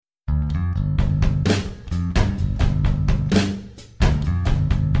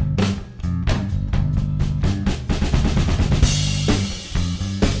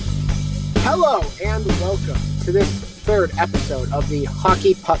Hello and welcome to this third episode of the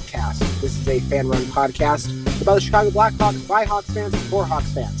Hockey Puckcast. This is a fan-run podcast about the Chicago Blackhawks by Hawks fans and for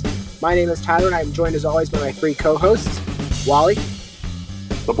Hawks fans. My name is Tyler and I am joined as always by my three co-hosts. Wally.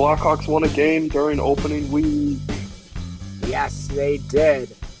 The Blackhawks won a game during opening week. Yes, they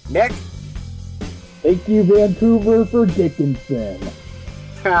did. Nick. Thank you, Vancouver, for Dickinson.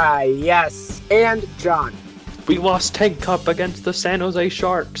 Yes. And John. We lost Tank Cup against the San Jose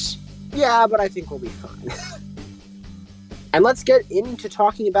Sharks. Yeah, but I think we'll be fine. And let's get into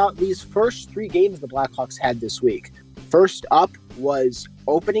talking about these first three games the Blackhawks had this week. First up was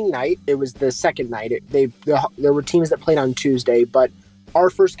opening night. It was the second night. There were teams that played on Tuesday, but our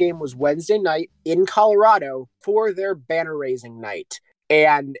first game was Wednesday night in Colorado for their banner-raising night.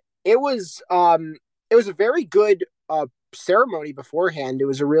 And it was a very good ceremony beforehand. It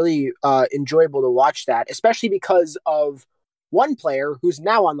was a really enjoyable to watch that, especially because of one player who's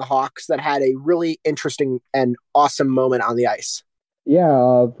now on the Hawks that had a really interesting and awesome moment on the ice.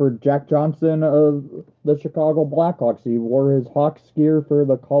 Yeah, for Jack Johnson of the Chicago Blackhawks. He wore his Hawks gear for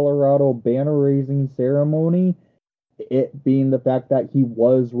the Colorado banner-raising ceremony. It being the fact that he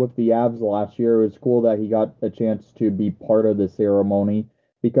was with the Avs last year, it was cool that he got a chance to be part of the ceremony,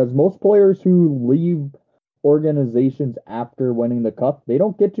 because most players who leave organizations after winning the cup, they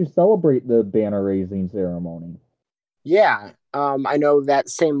don't get to celebrate the banner-raising ceremony. Yeah, I know that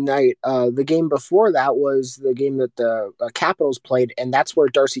same night, the game before that was the game that the Capitals played, and that's where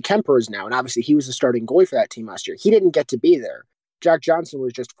Darcy Kemper is now. And obviously, he was the starting goalie for that team last year. He didn't get to be there. Jack Johnson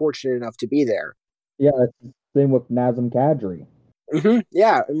was just fortunate enough to be there. Yeah, same with Nazem Kadri. Mm-hmm.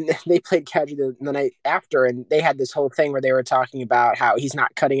 Yeah, I mean, they played Kadri the night after, and they had this whole thing where they were talking about how he's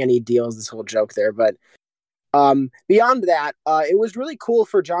not cutting any deals, this whole joke there. But beyond that, it was really cool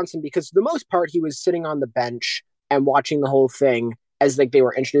for Johnson because for the most part, he was sitting on the bench and watching the whole thing as like they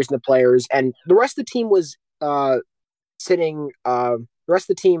were introducing the players, and the rest of the team was sitting. The rest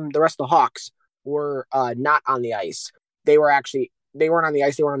of the Hawks were not on the ice. They weren't on the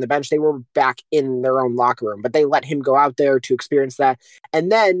ice. They weren't on the bench. They were back in their own locker room. But they let him go out there to experience that. And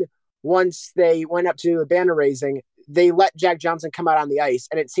then once they went up to the banner raising, they let Jack Johnson come out on the ice,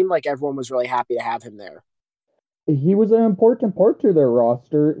 and it seemed like everyone was really happy to have him there. He was an important part to their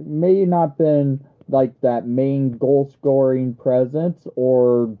roster. May not been like that main goal-scoring presence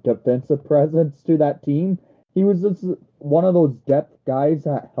or defensive presence to that team. He was just one of those depth guys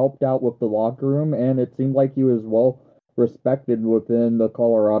that helped out with the locker room, and it seemed like he was well respected within the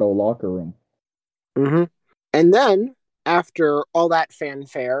Colorado locker room. Mm-hmm. And then, after all that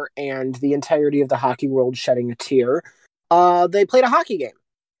fanfare and the entirety of the hockey world shedding a tear, they played a hockey game.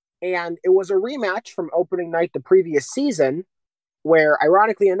 And it was a rematch from opening night the previous season, where,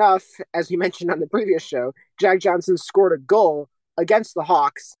 ironically enough, as we mentioned on the previous show, Jack Johnson scored a goal against the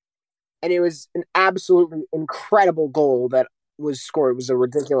Hawks, and it was an absolutely incredible goal that was scored. It was a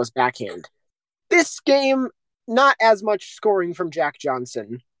ridiculous backhand. This game, not as much scoring from Jack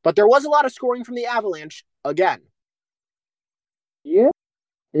Johnson, but there was a lot of scoring from the Avalanche again. Yeah,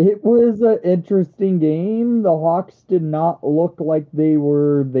 it was an interesting game. The Hawks did not look like they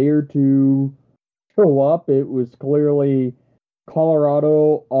were there to show up. It was clearly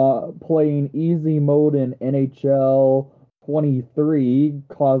Colorado playing easy mode in NHL 23,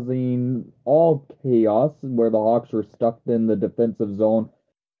 causing all chaos where the Hawks were stuck in the defensive zone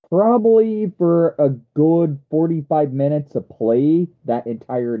probably for a good 45 minutes of play that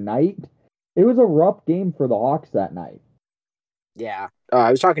entire night. It was a rough game for the Hawks that night. Yeah,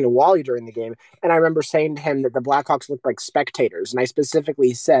 I was talking to Wally during the game, and I remember saying to him that the Blackhawks looked like spectators, and I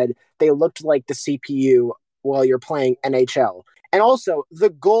specifically said they looked like the CPU while you're playing NHL. And also, the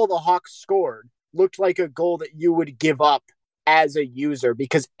goal the Hawks scored looked like a goal that you would give up as a user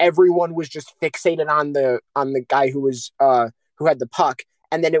because everyone was just fixated on the guy who had the puck,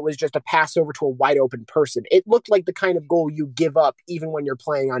 and then it was just a pass over to a wide open person. It looked like the kind of goal you give up even when you're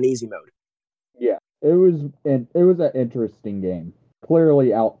playing on easy mode. Yeah, it was an interesting game.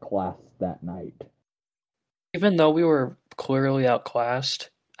 Clearly outclassed that night. Even though we were clearly outclassed,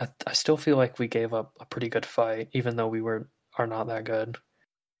 I still feel like we gave up a pretty good fight, even though we are not that good.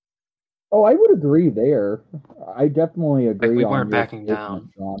 Oh, I would agree there. I definitely agree. Like we on weren't your backing down.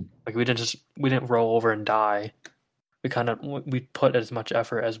 John. Like we didn't roll over and die. We put as much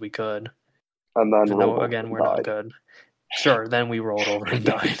effort as we could. And then even though, again, we're not good. Sure, then we rolled over and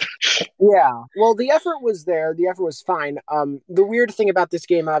died. Yeah, well, the effort was there. The effort was fine. The weird thing about this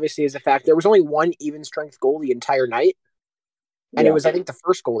game, obviously, is the fact there was only one even-strength goal the entire night. And it was, I think, the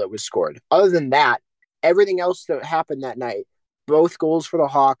first goal that was scored. Other than that, everything else that happened that night, both goals for the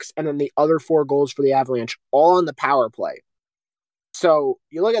Hawks and then the other 4 goals for the Avalanche, all on the power play. So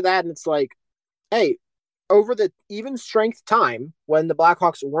you look at that and it's like, hey, over the even strength time when the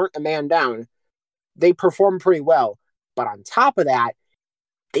Blackhawks weren't a man down, they performed pretty well. But on top of that,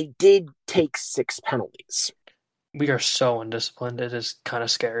 they did take 6 penalties. We are so undisciplined. It is kind of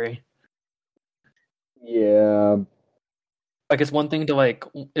scary. Yeah. Like it's one thing to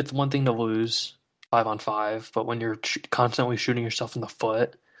lose 5-on-5, but when you're constantly shooting yourself in the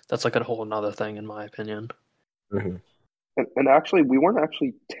foot, that's like a whole another thing, in my opinion. Mm-hmm. And actually, we weren't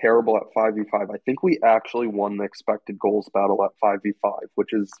actually terrible at 5v5. I think we actually won the expected goals battle at 5v5,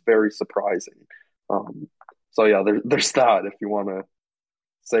 which is very surprising. So yeah, there's that if you want to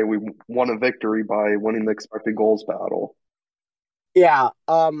say we won a victory by winning the expected goals battle. Yeah,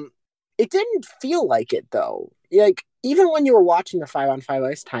 it didn't feel like it though. Like even when you were watching the 5-on-5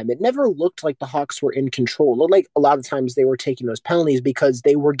 ice time, it never looked like the Hawks were in control. It looked like a lot of times they were taking those penalties because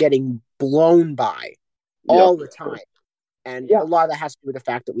they were getting blown by all the time. And a lot of that has to do with the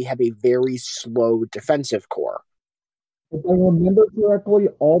fact that we have a very slow defensive core. If I remember correctly,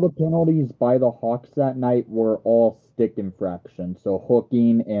 all the penalties by the Hawks that night were all stick infractions, so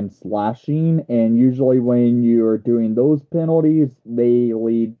hooking and slashing. And usually, when you're doing those penalties, they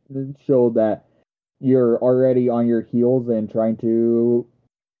show that you're already on your heels and trying to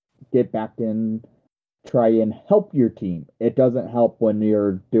get back and try and help your team. It doesn't help when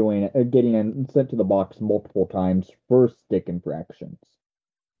you're getting sent to the box multiple times for stick infractions.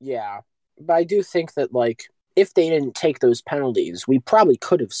 Yeah, but I do think that if they didn't take those penalties, we probably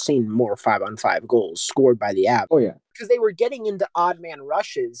could have seen more 5-on-5 goals scored by the Avs. Oh yeah, because they were getting into odd man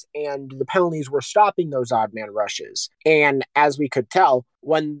rushes, and the penalties were stopping those odd man rushes. And as we could tell,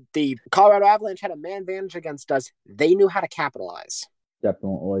 when the Colorado Avalanche had a man advantage against us, they knew how to capitalize.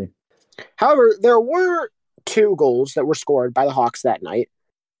 Definitely. However, there were 2 goals that were scored by the Hawks that night.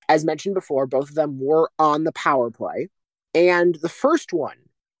 As mentioned before, both of them were on the power play. And the first one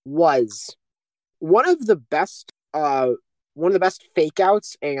was one of the best fake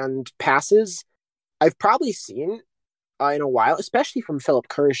outs and passes I've probably seen in a while, especially from Philipp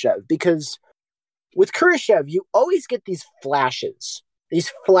Kurashev, because with Kurashev, you always get these flashes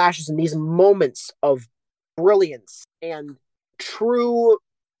and these moments of brilliance and true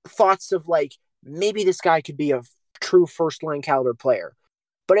thoughts of maybe this guy could be a true first line caliber player,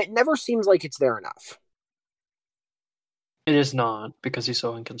 but it never seems like it's there enough. It is not, because he's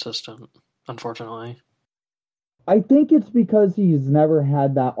so inconsistent, unfortunately. I think it's because he's never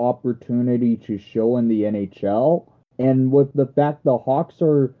had that opportunity to show in the NHL. And with the fact the Hawks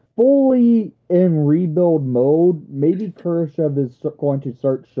are fully in rebuild mode, maybe Kurashev is going to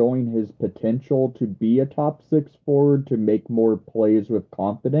start showing his potential to be a top 6 forward, to make more plays with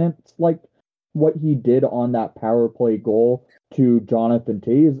confidence, like what he did on that power play goal to Jonathan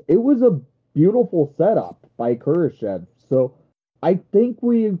Toews. It was a beautiful setup by Kurashev. So I think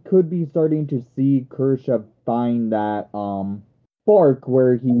we could be starting to see Kurashev find that spark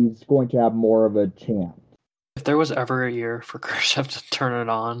where he's going to have more of a chance. If there was ever a year for Kurashev to turn it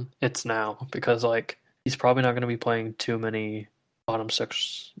on, it's now, because he's probably not going to be playing too many bottom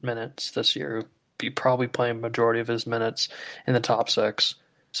 6 minutes this year. He'll be probably playing majority of his minutes in the top 6.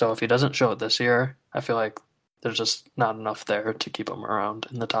 So if he doesn't show it this year, I feel like there's just not enough there to keep him around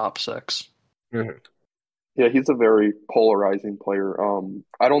in the top 6. Mm-hmm. Yeah, he's a very polarizing player.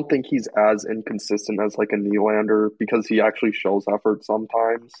 I don't think he's as inconsistent as a Nylander, because he actually shows effort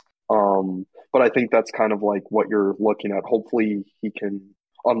sometimes. But I think that's kind of what you're looking at. Hopefully he can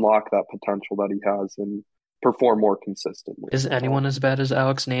unlock that potential that he has and perform more consistently. Is anyone as bad as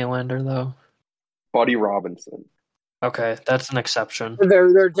Alex Nylander, though? Buddy Robinson. Okay, that's an exception.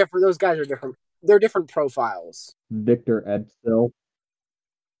 They're different. Those guys are different. They're different profiles. Victor Edsel.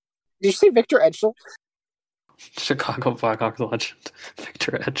 Did you say Victor Edsel? Chicago Blackhawks legend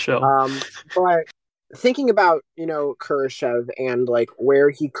Victor Edsel. But thinking about Kurashev and where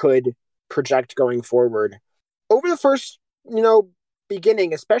he could project going forward over the first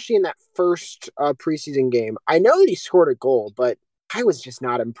beginning, especially in that first preseason game, I know that he scored a goal, but I was just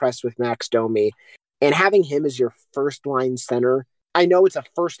not impressed with Max Domi, and having him as your first line center. I know it's a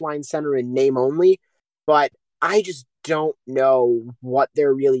first line center in name only, but I just don't know what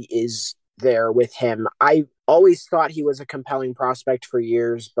there really is there with him. I always thought he was a compelling prospect for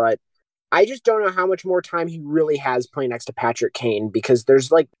years, but I just don't know how much more time he really has playing next to Patrick Kane, because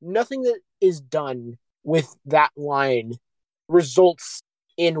there's nothing that is done with that line results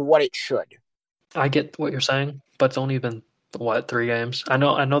in what it should. I get what you're saying, but it's only been 3 games. I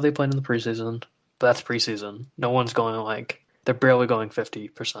know they played in the preseason, but that's preseason. No one's going they're barely going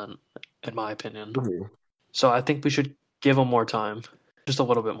 50%, in my opinion. Mm-hmm. So I think we should give them more time, just a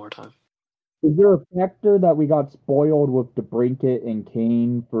little bit more time. Is there a factor that we got spoiled with DeBrincat and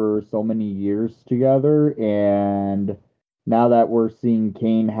Kane for so many years together, and now that we're seeing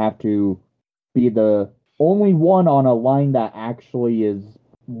Kane have to be the only one on a line that actually is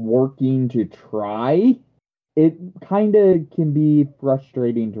working to try, it kind of can be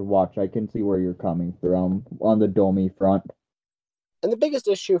frustrating to watch. I can see where you're coming from on the Domi front. And the biggest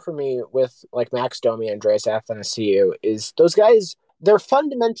issue for me with like Max Domi and Andreas Athanasiou is those guys, they're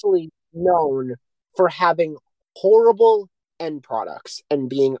fundamentally known for having horrible end products and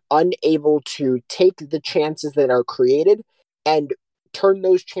being unable to take the chances that are created and turn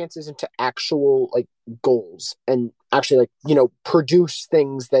those chances into actual like goals and actually like, produce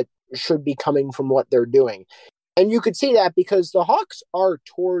things that should be coming from what they're doing. And you could see that because the Hawks are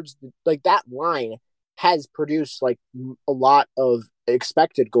towards like that line has produced like a lot of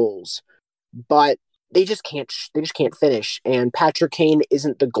expected goals, but they just can't finish. And Patrick Kane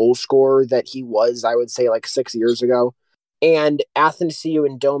isn't the goal scorer that he was, I would say, like 6 years ago. And Athanasiou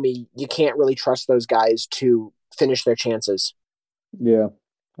and Domi, you can't really trust those guys to finish their chances. Yeah,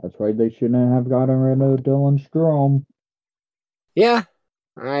 that's right. They shouldn't have gotten rid of Dylan Strome. Yeah,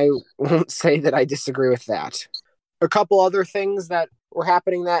 I won't say that I disagree with that. A couple other things that were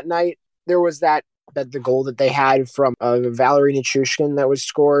happening that night. There was that the goal that they had from Valerie Nichushkin that was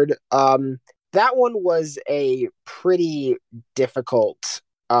scored. That one was a pretty difficult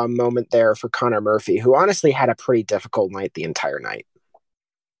moment there for Connor Murphy, who honestly had a pretty difficult night the entire night.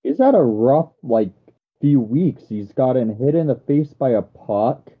 He's had a rough few weeks. He's gotten hit in the face by a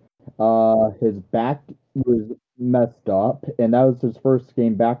puck. His back was messed up, and that was his first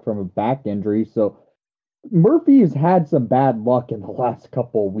game back from a back injury. So Murphy's had some bad luck in the last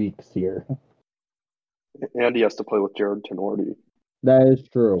couple of weeks here. And he has to play with Jared Tenorti. That is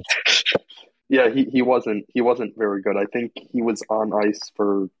true. Yeah, he wasn't very good. I think he was on ice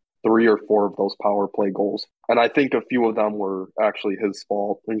for 3 or 4 of those power play goals, and I think a few of them were actually his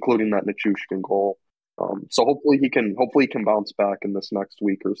fault, including that Nichushkin goal. So hopefully he can bounce back in this next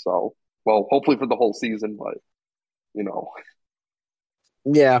week or so. Well, hopefully for the whole season, but you know.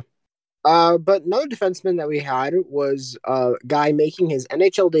 Yeah. But another defenseman that we had was a guy making his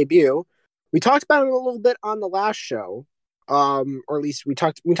NHL debut. We talked about him a little bit on the last show, or at least we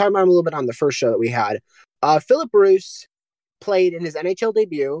talked about him a little bit on the first show that we had. Philip Bruce played in his NHL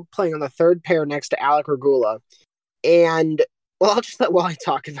debut, playing on the third pair next to Alec Regula. And, well, I'll just let Wally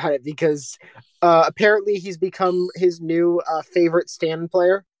talk about it because apparently he's become his new favorite stand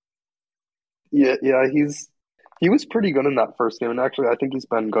player. Yeah, he was pretty good in that first game, and actually I think he's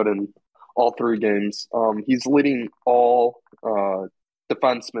been good in all 3 games. He's leading all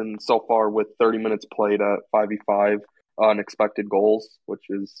defensemen so far with 30 minutes played at 5v5 unexpected goals, which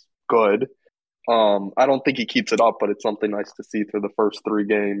is good. I don't think he keeps it up, but it's something nice to see through the first 3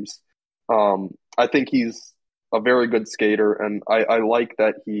 games. I think he's a very good skater, and I like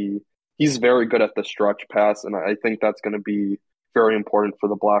that he's very good at the stretch pass, and I think that's going to be very important for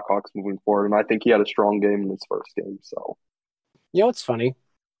the Blackhawks moving forward. And I think he had a strong game in his first game. So, You know what's funny?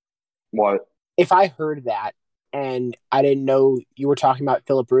 what? If I heard that and I didn't know you were talking about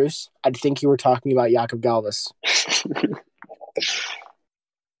Philip Bruce, I'd think you were talking about Jakub Galvas.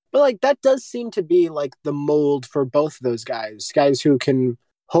 But like that does seem to be like the mold for both of those guys who can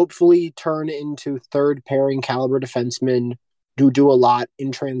hopefully turn into third pairing caliber defensemen, do a lot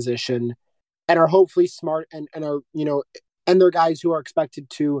in transition, and are hopefully smart and are and they're guys who are expected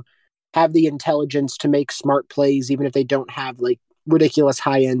to have the intelligence to make smart plays even if they don't have like ridiculous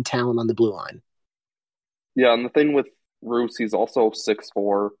high end talent on the blue line. Yeah, and the thing with Roos, he's also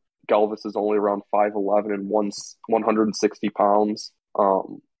 6'4". Galvis is only around 5'11" and 160 pounds.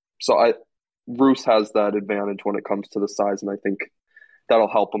 So Roos has that advantage when it comes to the size, and I think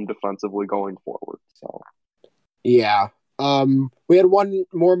that'll help him defensively going forward. So Yeah. We had one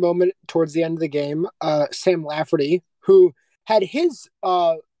more moment towards the end of the game. Sam Lafferty, who had his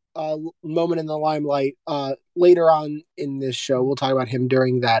moment in the limelight later on in this show. We'll talk about him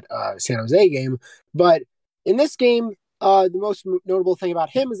during that San Jose game. But in this game, the most notable thing about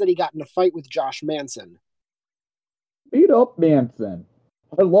him is that he got in a fight with Josh Manson. Beat up Manson.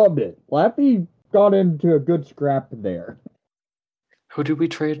 I loved it. Laffy got into a good scrap there. Who did we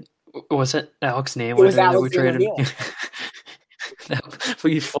trade? Was it Alex Nylander It was that we Alexander traded? Nylander.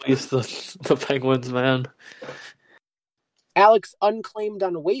 We fleeced the Penguins, man. Alex unclaimed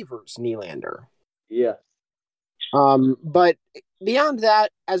on waivers, Nylander. Yeah. But beyond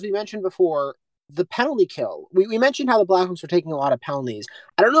that, as we mentioned before, the penalty kill. We mentioned how the Blackhawks were taking a lot of penalties.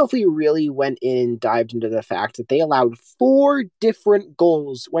 I don't know if we really went in and dived into the fact that they allowed 4 different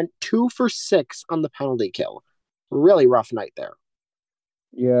goals, went 2 for 6 on the penalty kill. Really rough night there.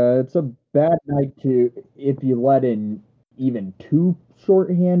 Yeah, it's a bad night to if you let in even two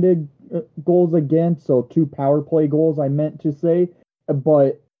shorthanded goals against, so two power play goals, I meant to say.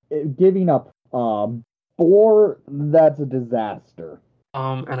 But giving up four, that's a disaster.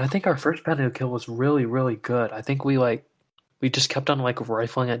 And I think our first penalty kill was really, really good. I think we just kept on like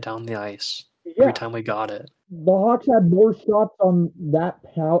rifling it down the ice every Yeah, time we got it. the Hawks had more shots on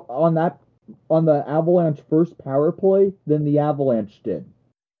on the Avalanche first power play than the Avalanche did.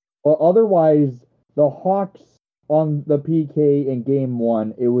 But otherwise, the Hawks on the PK in game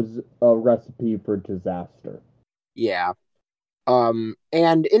one, it was a recipe for disaster. Yeah. And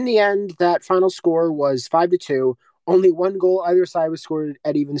in the end, that final score was 5-2. Only one goal either side was scored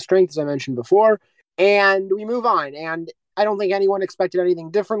at even strength, as I mentioned before. And we move on. And I don't think anyone expected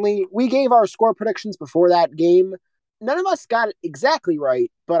anything differently. We gave our score predictions before that game. None of us got it exactly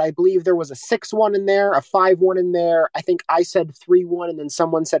right, but I believe there was a 6-1 in there, a 5-1 in there. I think I said 3-1, and then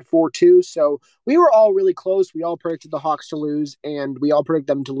someone said 4-2. So we were all really close. We all predicted the Hawks to lose, and we all predicted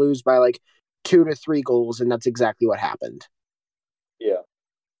them to lose by like 2 to 3 goals, and that's exactly what happened. Yeah.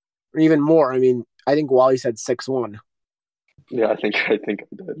 Or even more. I mean, I think Wally said 6-1. Yeah, I think I did.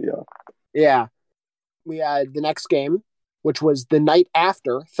 Yeah. Yeah. We had the next game, which was the night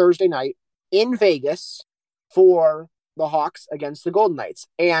after, Thursday night, in Vegas for the Hawks against the Golden Knights.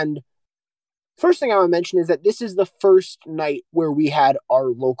 And first thing I want to mention is that this is the first night where we had our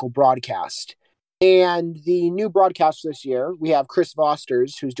local broadcast. And the new broadcaster this year, we have Chris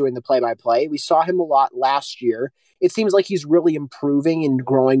Vosters, who's doing the play-by-play. We saw him a lot last year. It seems like he's really improving and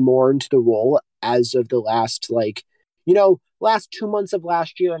growing more into the role as of the last, last 2 months of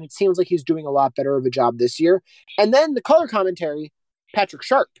last year. And it seems like he's doing a lot better of a job this year. And then the color commentary, Patrick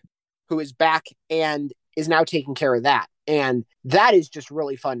Sharp, who is back and is now taking care of that. And that is just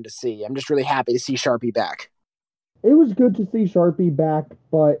really fun to see. I'm just really happy to see Sharpie back. It was good to see Sharpie back,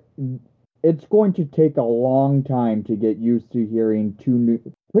 but it's going to take a long time to get used to hearing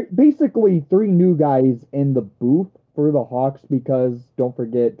basically three new guys in the booth for the Hawks, because don't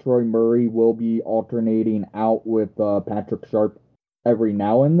forget Troy Murray will be alternating out with Patrick Sharp every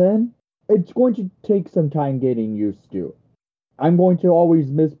now and then. It's going to take some time getting used to. I'm going to always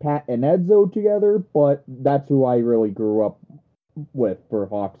miss Pat and Edzo together, but that's who I really grew up with for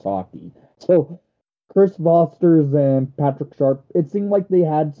Hawks hockey. So Chris Vosters and Patrick Sharp, it seemed like they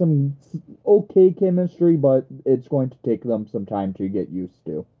had some okay chemistry, but it's going to take them some time to get used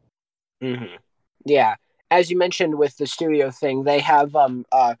to. Mm-hmm. Yeah. As you mentioned with the studio thing, they have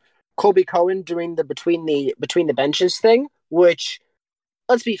Colby Cohen doing the between the benches thing, which,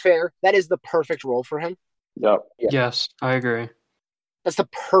 let's be fair, that is the perfect role for him. Yeah. Yes, I agree. That's the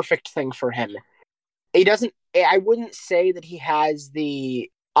perfect thing for him. I wouldn't say that he has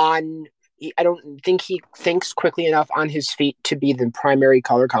I don't think he thinks quickly enough on his feet to be the primary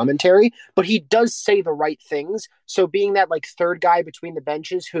color commentary, but he does say the right things. So being that like third guy between the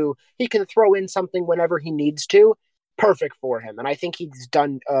benches who he can throw in something whenever he needs to, perfect for him. And I think he's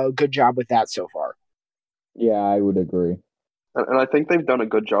done a good job with that so far. Yeah, I would agree. And I think they've done a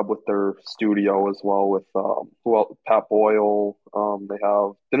good job with their studio as well. With Pat Boyle. They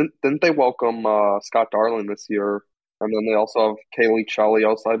have didn't they welcome Scott Darling this year, and then they also have Kaylee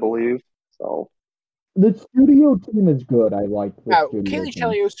Chelios, I believe. So the studio team is good. I like the studio Kaylee team.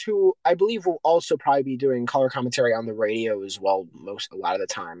 Chelios, who I believe will also probably be doing color commentary on the radio as well, a lot of the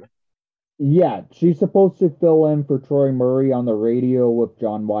time. Yeah, she's supposed to fill in for Troy Murray on the radio with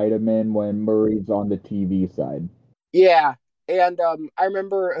John Weideman when Murray's on the TV side. Yeah, and I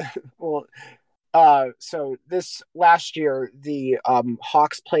remember, so this last year, the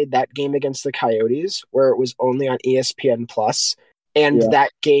Hawks played that game against the Coyotes where it was only on ESPN Plus, and that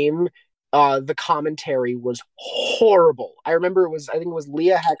game, the commentary was horrible. I remember I think it was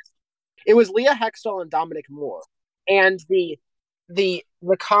Leah Hextall and Dominic Moore, and the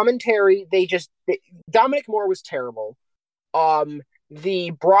commentary, Dominic Moore was terrible. The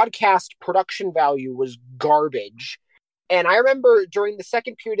broadcast production value was garbage. And I remember during the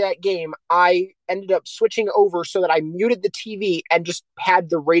second period of that game, I ended up switching over so that I muted the TV and just had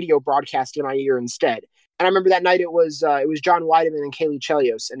the radio broadcast in my ear instead. And I remember that night it was John Weideman and Kaylee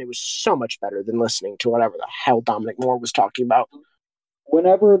Chelios, and it was so much better than listening to whatever the hell Dominic Moore was talking about.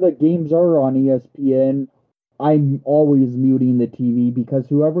 Whenever the games are on ESPN, I'm always muting the TV because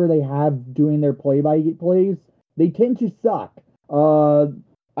whoever they have doing their play-by-plays, they tend to suck.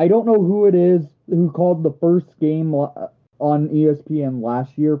 I don't know who it is who called the first game on ESPN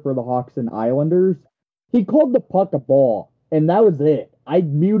last year for the Hawks and Islanders. He called the puck a ball, and that was it. I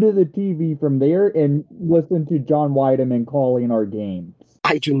muted the TV from there and listened to John Weideman calling our games.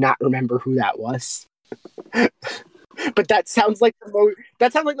 I do not remember who that was. But that sounds like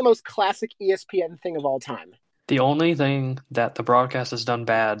the most classic ESPN thing of all time. The only thing that the broadcast has done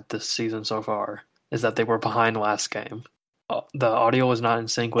bad this season so far is that they were behind last game. The audio was not in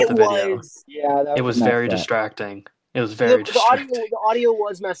sync with the video. Yeah, that It was very distracting. It was very distracting. The audio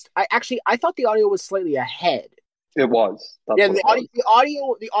was messed. I thought the audio was slightly ahead. It was. The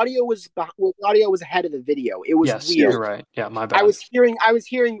audio was ahead of the video. It was yes, weird. You're right. Yeah, my bad. I was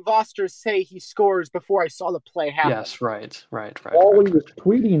hearing Voster say he scores before I saw the play happen. Yes, right. Wally was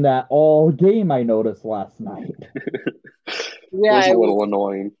tweeting that all game, I noticed last night. Yeah, it was a little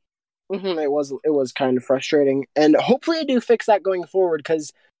annoying. It was kind of frustrating, and hopefully I do fix that going forward,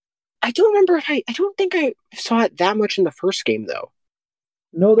 because I don't think I saw it that much in the first game though.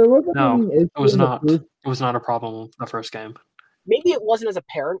 No, there wasn't. No, it was not. It was not a problem the first game. Maybe it wasn't as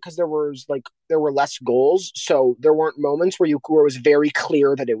apparent because there were less goals, so there weren't moments where it was very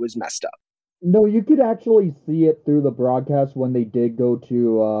clear that it was messed up. No, you could actually see it through the broadcast when they did go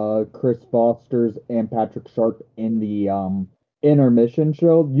to Chris Foster's and Patrick Sharp in the intermission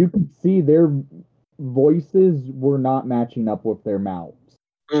show. You could see their voices were not matching up with their mouths.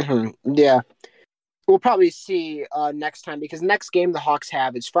 Mm-hmm. Yeah. We'll probably see next time, because the next game the Hawks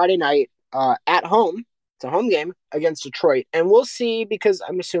have is Friday night at home. It's a home game against Detroit. And we'll see, because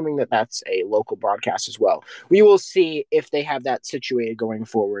I'm assuming that that's a local broadcast as well. We will see if they have that situated going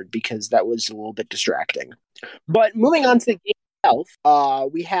forward, because that was a little bit distracting. But moving on to the game itself,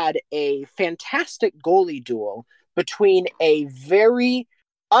 we had a fantastic goalie duel between a very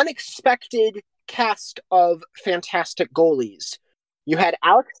unexpected cast of fantastic goalies. You had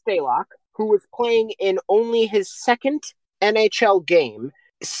Alex Stalock, who was playing in only his second NHL game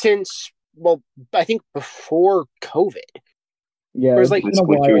since, well, I think before COVID. Yeah, it was like 2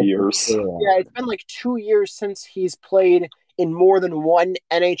 years. Yeah, it's been like 2 years since he's played in more than one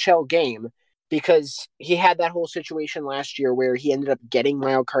NHL game, because he had that whole situation last year where he ended up getting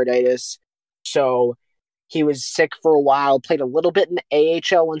myocarditis. So he was sick for a while, played a little bit in the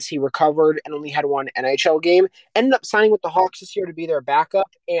AHL once he recovered, and only had one NHL game. Ended up signing with the Hawks this year to be their backup,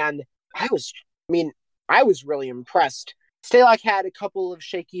 and I was really impressed. Stalock had a couple of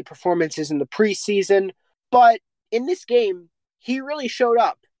shaky performances in the preseason, but in this game, he really showed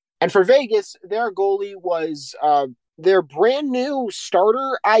up. And for Vegas, their goalie was their brand new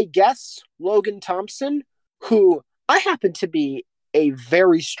starter, I guess, Logan Thompson, who I happen to be a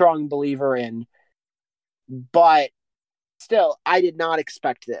very strong believer in. But still, I did not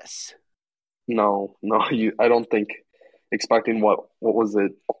expect this. No, I don't think expecting what was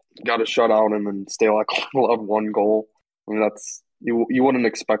it? Got a shutout and then Stalock allowed one goal. I mean, that's you wouldn't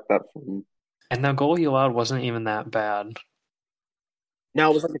expect that from him. And the goal he allowed wasn't even that bad.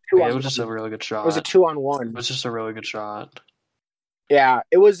 No, it was like a 2-on-1. It was just a really good shot. It was a 2-on-1. It was just a really good shot. Yeah,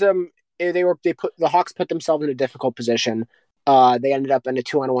 it was. The Hawks put themselves in a difficult position. They ended up in a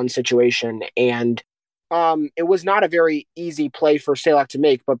 2-on-1 situation, and it was not a very easy play for Stalock to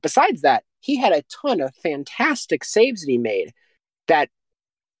make. But besides that, he had a ton of fantastic saves that he made that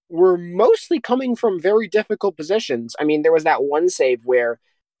were mostly coming from very difficult positions. I mean, there was that one save where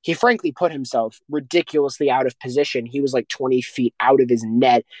he frankly put himself ridiculously out of position. He was like 20 feet out of his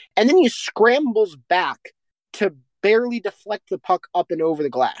net, and then he scrambles back to barely deflect the puck up and over the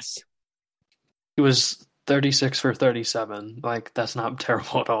glass. He was 36 for 37. Like, that's not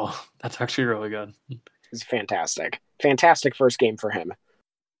terrible at all. That's actually really good. It's fantastic. Fantastic first game for him.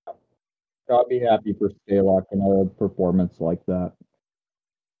 I'd be happy for Stalock in a performance like that.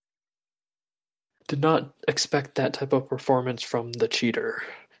 Did not expect that type of performance from the cheater.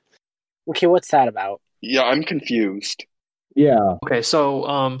 Okay, what's that about? Yeah, I'm confused. Yeah. Okay,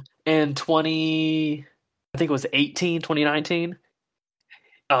 so in 2019,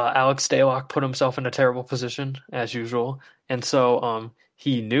 Alex Stalock put himself in a terrible position, as usual. And so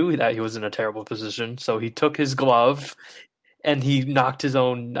he knew that he was in a terrible position, so he took his glove and he knocked his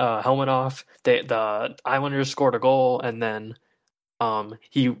own helmet off. The Islanders scored a goal, and then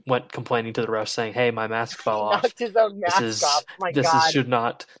he went complaining to the ref, saying, "Hey, my mask fell off. Knocked his own mask off. This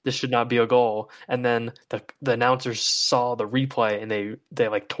should not be a goal." And then the announcers saw the replay and they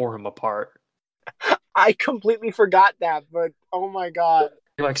like tore him apart. I completely forgot that, but oh my god.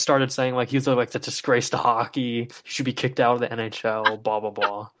 He like started saying like he's like the disgrace to hockey. He should be kicked out of the NHL. Blah blah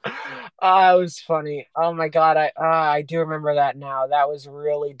blah. It was funny. Oh my god, I do remember that now. That was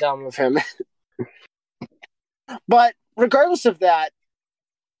really dumb of him. But regardless of that,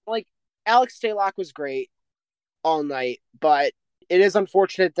 like, Alex Stalock was great all night, but it is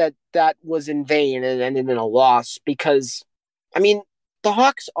unfortunate that was in vain and ended in a loss, because, I mean, the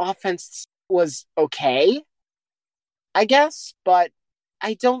Hawks' offense was okay, I guess, but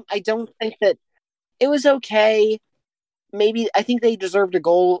I don't think that it was okay. maybe I think they deserved a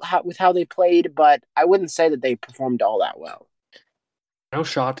goal with how they played, but I wouldn't say that they performed all that well. I know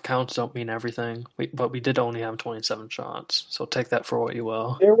shot counts don't mean everything, but we did only have 27 shots, so take that for what you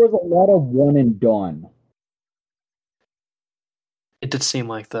will. There was a lot of one and done. It did seem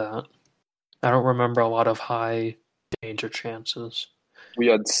like that. I don't remember a lot of high danger chances. We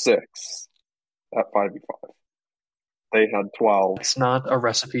had 6 at 5v5. They had 12. It's not a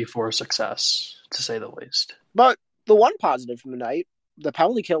recipe for success, to say the least. But the one positive from the night, the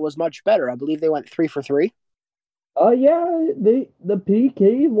penalty kill was much better. I believe they went 3 for 3. Yeah, the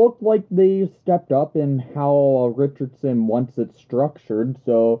PK looked like they stepped up in how Richardson wants it structured,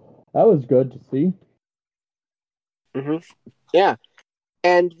 so that was good to see. Mm-hmm. Yeah,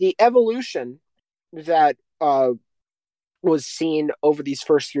 and the evolution that was seen over these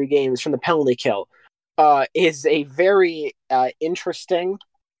first 3 games from the penalty kill is a very interesting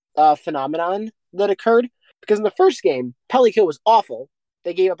phenomenon that occurred, because in the first game, penalty kill was awful.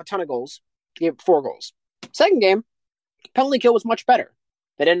 They gave up a ton of goals. They gave up 4 goals. Second game, penalty kill was much better.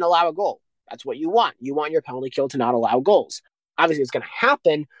 They didn't allow a goal. That's what you want. You want your penalty kill to not allow goals. Obviously, it's going to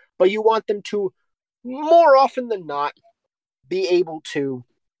happen, but you want them to, more often than not, be able to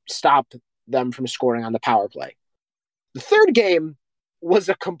stop them from scoring on the power play. The third game was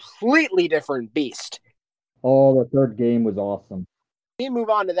a completely different beast. Oh, the third game was awesome. We move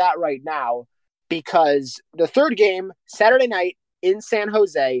on to that right now, because the third game, Saturday night in San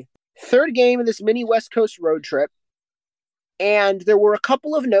Jose, third game of this mini West Coast road trip, and there were a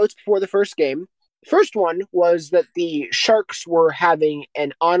couple of notes before the first game. First one was that the Sharks were having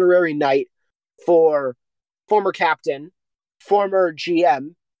an honorary night for former captain, former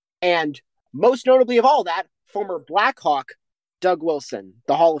GM, and most notably of all that, former Blackhawk, Doug Wilson,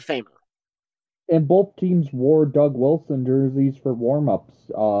 the Hall of Famer. And both teams wore Doug Wilson jerseys for warm-ups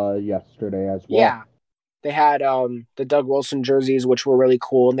yesterday as well. Yeah. They had the Doug Wilson jerseys, which were really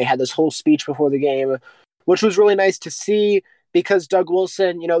cool, and they had this whole speech before the game, which was really nice to see, because Doug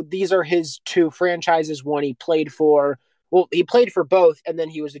Wilson, these are his 2 franchises. One he played for, he played for both, and then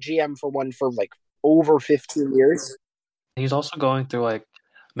he was a GM for one for like over 15 years. He's also going through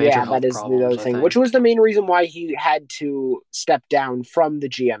major health that is problems, the other thing, which was the main reason why he had to step down from the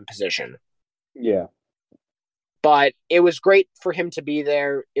GM position. Yeah. But it was great for him to be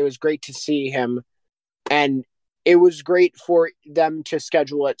there. It was great to see him. And it was great for them to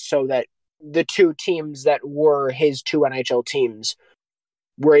schedule it so that the 2 teams that were his 2 NHL teams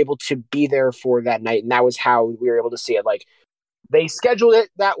were able to be there for that night. And that was how we were able to see it. They scheduled it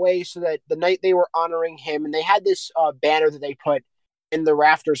that way so that the night they were honoring him, and they had this banner that they put in the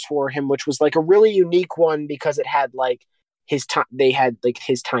rafters for him, which was a really unique one, because it had his time. They had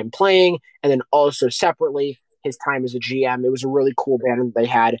his time playing, and then also separately his time as a GM. It was a really cool banner that they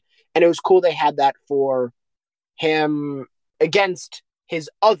had, and it was cool they had that for him against his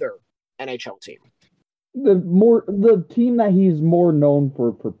other NHL team. The team that he's more known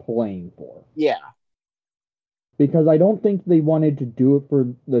for playing for. Yeah. Because I don't think they wanted to do it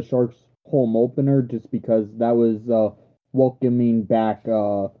for the Sharks home opener, just because that was welcoming back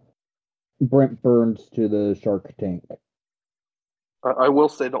Brent Burns to the Shark tank. I will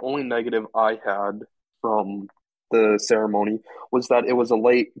say the only negative I had from the ceremony was that it was a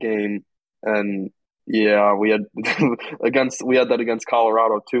late game, and yeah, we had that against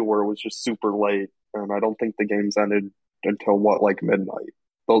Colorado too, where it was just super late, and I don't think the games ended until midnight.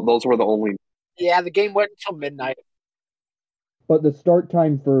 Those were the only. Yeah, the game went until midnight. But the start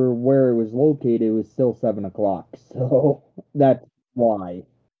time for where it was located was still 7 o'clock, so that's why.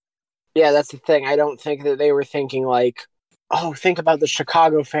 Yeah, that's the thing. I don't think that they were thinking think about the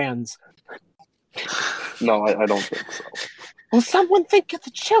Chicago fans. No, I don't think so. Will someone think of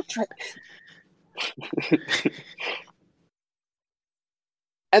the children?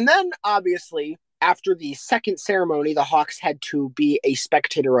 And then, obviously, after the second ceremony the Hawks had to be a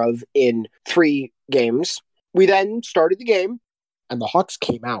spectator of in 3 games, we then started the game, and the Hawks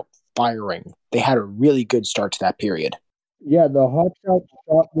came out firing. They had a really good start to that period. Yeah, the Hawks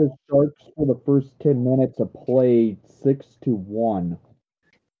outshot the Sharks for the first 10 minutes of play 6-1.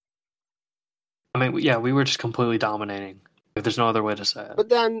 I mean, yeah, we were just completely dominating. If there's no other way to say it. But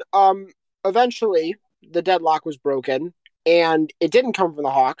then, eventually, the deadlock was broken, and it didn't come from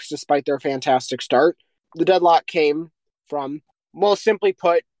the Hawks, despite their fantastic start. The deadlock came from, simply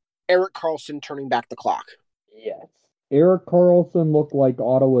put, Erik Karlsson turning back the clock. Yes. Erik Karlsson looked like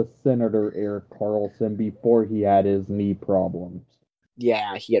Ottawa Senator Erik Karlsson before he had his knee problems.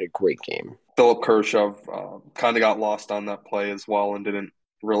 Yeah, he had a great game. Philip Kurashev kind of got lost on that play as well and didn't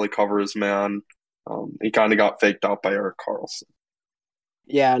really cover his man. He kind of got faked out by Erik Karlsson.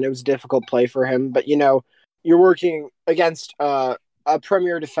 Yeah, and it was a difficult play for him. But, you're working against a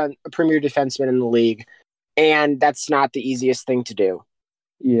premier defenseman in the league, and that's not the easiest thing to do.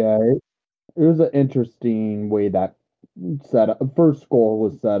 Yeah, it was an interesting way that set up. First goal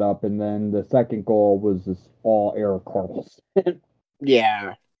was set up, and then the second goal was just all Erik Karlsson.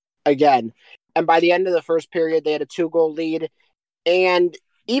 Yeah, again, and by the end of the first period, they had a 2-goal lead, and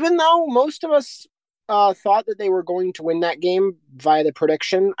even though most of us thought that they were going to win that game via the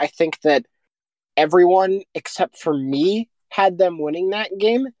prediction, I think that everyone except for me had them winning that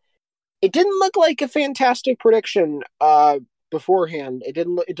game. It didn't look like a fantastic prediction beforehand. It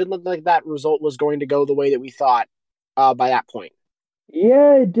didn't look like that result was going to go the way that we thought by that point.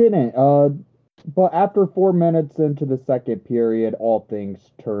 Yeah, it didn't. But after 4 minutes into the second period, all things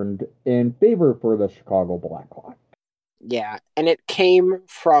turned in favor for the Chicago Blackhawks. Yeah, and it came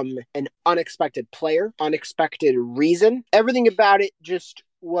from an unexpected player, unexpected reason. Everything about it just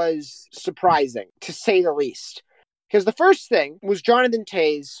was surprising, to say the least. Because the first thing was Jonathan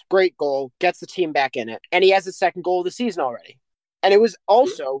Toews' great goal, gets the team back in it, and he has his second goal of the season already. And it was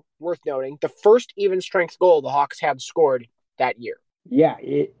also, worth noting, the first even-strength goal the Hawks had scored that year. Yeah,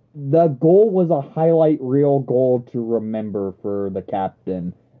 the goal was a highlight reel goal to remember for the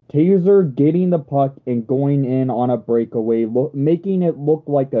captain. Taser getting the puck and going in on a breakaway, making it look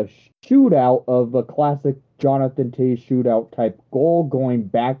like a shootout of a classic Jonathan Toews shootout type goal, going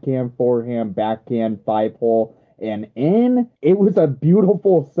backhand, forehand, backhand, 5-hole, and in. It was a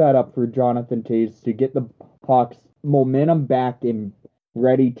beautiful setup for Jonathan Toews to get the Hawks momentum back and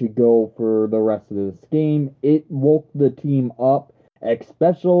ready to go for the rest of this game. It woke the team up,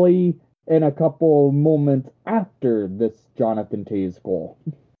 especially in a couple moments after this Jonathan Toews goal.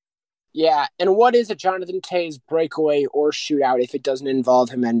 Yeah, and what is a Jonathan Toews breakaway or shootout if it doesn't involve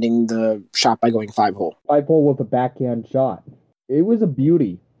him ending the shot by going 5-hole? 5-hole with a backhand shot. It was a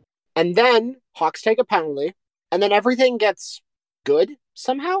beauty. And then Hawks take a penalty, and then everything gets good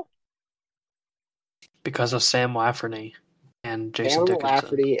somehow? Because of Sam Lafferty and Jason Sam Dickinson.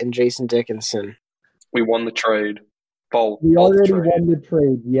 Lafferty and Jason Dickinson. We won the trade. We already won the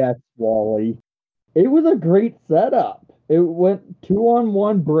trade, yes, Wally. It was a great setup. It went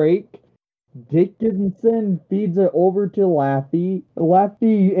 2-on-1 break. Dickinson feeds it over to Laffy.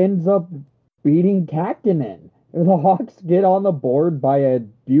 Laffy ends up beating Kakkonen. The Hawks get on the board by a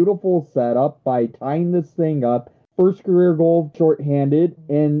beautiful setup by tying this thing up. First career goal shorthanded,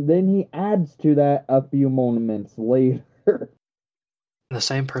 and then he adds to that a few moments later. The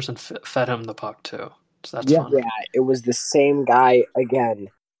same person fed him the puck too. So that's fun. Yeah, it was the same guy again.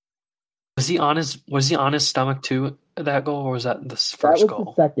 Was he on his stomach too at that goal, or was that the first goal? That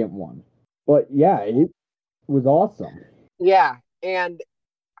was the second one. But yeah, it was awesome. Yeah, and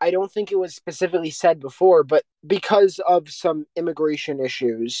I don't think it was specifically said before, but because of some immigration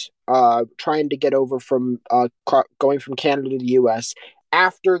issues, trying to get over from going from Canada to the U.S.,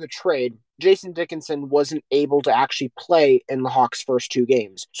 after the trade, Jason Dickinson wasn't able to actually play in the Hawks' first 2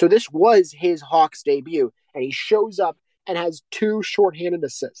 games. So this was his Hawks debut, and he shows up and has 2 shorthanded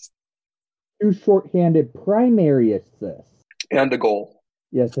assists. 2 shorthanded primary assists. And a goal.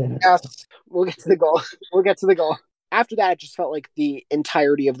 Yes, we'll get to the goal. After that, it just felt like the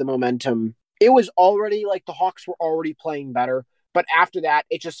entirety of the momentum. It was already like the Hawks were already playing better, but after that,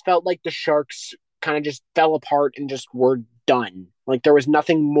 it just felt like the Sharks kind of just fell apart and just were done. Like there was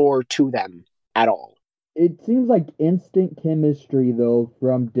nothing more to them at all. It seems like instant chemistry, though,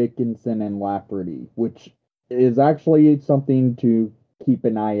 from Dickinson and Lafferty, which is actually something to keep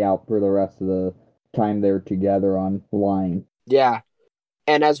an eye out for the rest of the time they're together on line. Yeah.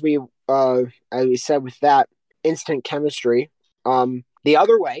 And as we said with that instant chemistry, the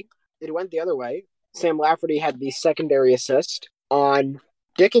other way, it went the other way. Sam Lafferty had the secondary assist on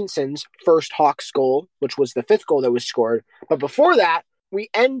Dickinson's first Hawks goal, which was the 5th goal that was scored. But before that, we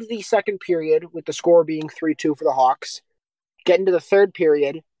end the second period with the score being 3-2 for the Hawks, get into the third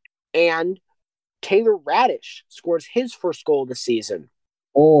period, and Taylor Raddysh scores his first goal of the season.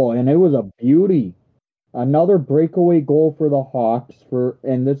 Oh, and it was a beauty. Another breakaway goal for the Hawks,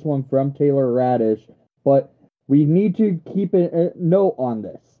 and this one from Taylor Raddysh. But we need to keep a note on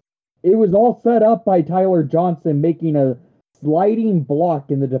this. It was all set up by Tyler Johnson making a sliding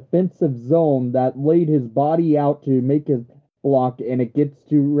block in the defensive zone that laid his body out to make his block, and it gets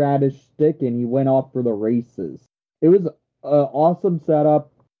to Raddysh's stick, and he went off for the races. It was an awesome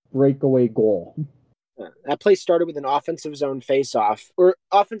setup, breakaway goal. That play started with an offensive zone faceoff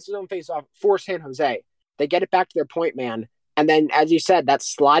for San Jose. They get it back to their point man, and then, as you said, that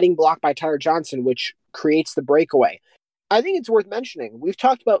sliding block by Tyler Johnson, which creates the breakaway. I think it's worth mentioning. We've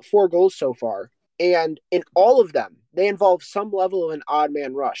talked about 4 goals so far, and in all of them, they involve some level of an odd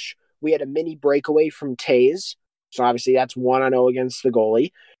man rush, we had a mini breakaway from Tays. So obviously that's 1-0 against the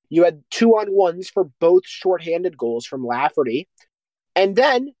goalie. You had 2-on-1s for both shorthanded goals from Lafferty. And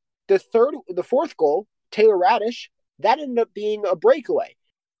then the fourth goal, Taylor Radish, that ended up being a breakaway.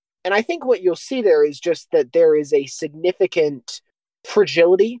 And I think what you'll see there is just that there is a significant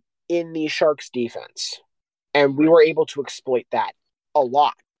fragility in the Sharks defense. And we were able to exploit that a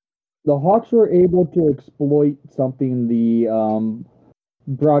lot. The Hawks were able to exploit something the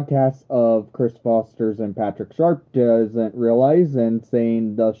broadcast of Chris Foster's and Patrick Sharp doesn't realize, and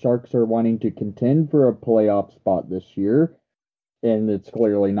saying the Sharks are wanting to contend for a playoff spot this year. And it's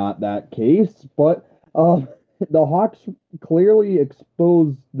clearly not that case, but the Hawks clearly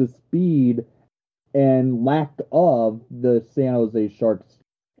exposed the speed and lack of the San Jose Sharks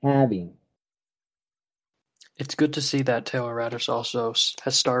having. It's good to see that Taylor Radish also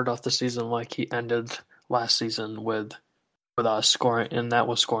has started off the season like he ended last season with us scoring, and that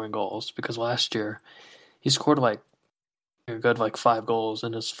was scoring goals, because last year he scored like a good 5 goals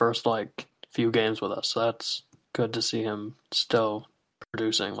in his first few games with us. So that's good to see him still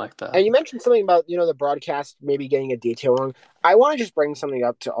producing like that. And you mentioned something about, the broadcast maybe getting a detail wrong. I want to just bring something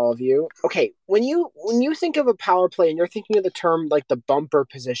up to all of you. Okay, when you think of a power play and you're thinking of the term the bumper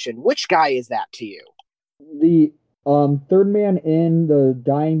position, which guy is that to you? The third man in the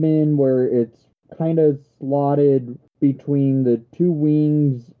diamond, where it's kind of slotted between the two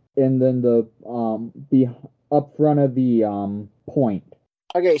wings, and then the up front of the point.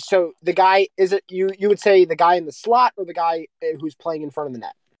 Okay, so the guy, is it you would say the guy in the slot or the guy who's playing in front of the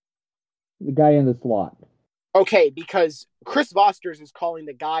net? The guy in the slot. Okay, because Chris Vosters is calling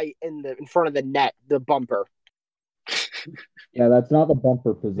the guy in front of the net the bumper. Yeah, that's not the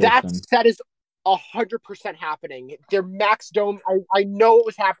bumper position. That is 100% happening. They're Max Domi. I know it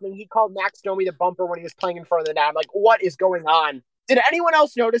was happening. He called Max Domi the bumper when he was playing in front of the net. I'm like, what is going on? Did anyone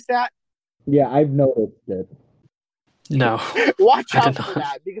else notice that? Yeah, I've noticed it. No. Watch out for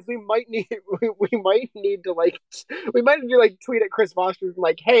that, because we might need to tweet at Chris Foster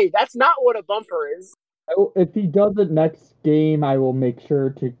and hey, that's not what a bumper is. If he does it next game, I will make sure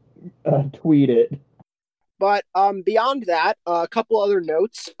to tweet it. But beyond that, a couple other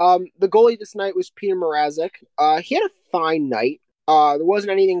notes. The goalie this night was Peter Mrazek. He had a fine night. There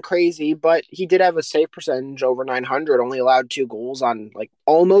wasn't anything crazy, but he did have a save percentage over 900. Only allowed 2 goals on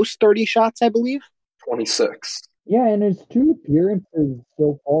almost 30 shots, I believe. 26. Yeah, and his 2 appearances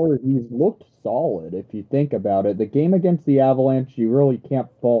so far, he's looked solid, if you think about it. The game against the Avalanche, you really can't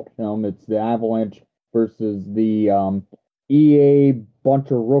fault him. It's the Avalanche versus the EA bunch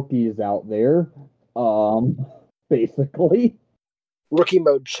of rookies out there, basically. Rookie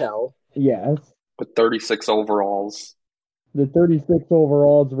mode shell. Yes. With 36 overalls. The 36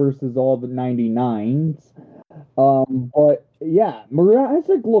 overalls versus all the 99s. But yeah,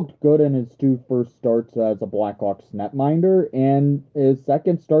 Mrazek looked good in his 2 first starts as a Blackhawks netminder, and his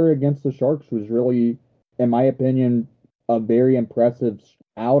second start against the Sharks was really, in my opinion, a very impressive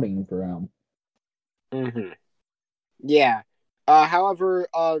outing for him. Mm-hmm. Yeah. However,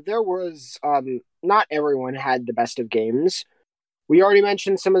 there was not everyone had the best of games. We already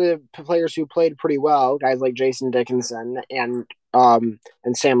mentioned some of the players who played pretty well, guys like Jason Dickinson and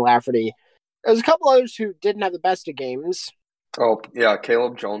Sam Lafferty. There's a couple others who didn't have the best of games. Oh, yeah,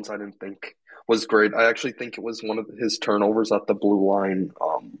 Caleb Jones I didn't think was great. I actually think it was one of his turnovers at the blue line.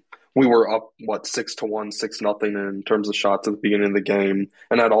 We were up, 6-1, 6-0 in terms of shots at the beginning of the game,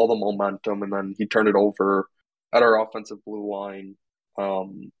 and had all the momentum, and then he turned it over at our offensive blue line.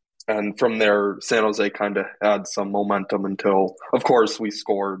 And from there, San Jose kind of had some momentum until, of course, we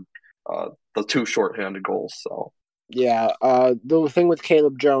scored the 2 shorthanded goals. So yeah, the thing with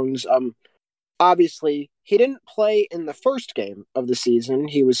Caleb Jones, obviously, he didn't play in the first game of the season.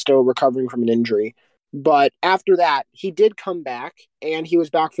 He was still recovering from an injury. But after that, he did come back, and he was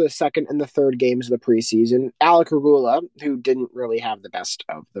back for the second and the third games of the preseason. Alec Regula, who didn't really have the best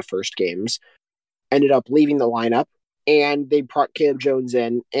of the first games, ended up leaving the lineup, and they brought Caleb Jones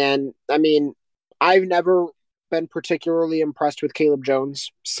in. And, I mean, I've never been particularly impressed with Caleb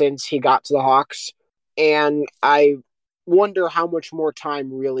Jones since he got to the Hawks, and I wonder how much more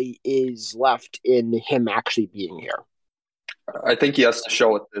time really is left in him actually being here. I think he has to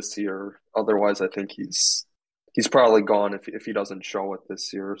show it this year. Otherwise, I think he's probably gone if he doesn't show it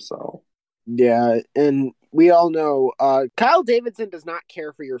this year. So yeah, and we all know Kyle Davidson does not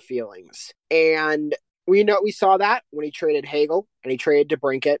care for your feelings, and we saw that when he traded Hagel and he traded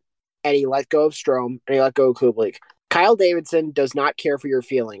DeBrincat and he let go of Strome and he let go of Kubalik. Kyle Davidson does not care for your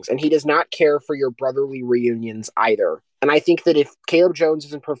feelings, and he does not care for your brotherly reunions either. And I think that if Caleb Jones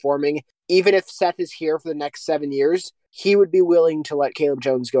isn't performing, even if Seth is here for the next 7 years, he would be willing to let Caleb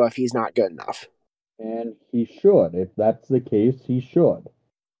Jones go if he's not good enough. And he should. If that's the case, he should.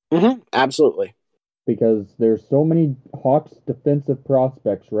 Absolutely. Because there's so many Hawks defensive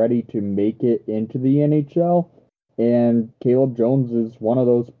prospects ready to make it into the NHL, and Caleb Jones is one of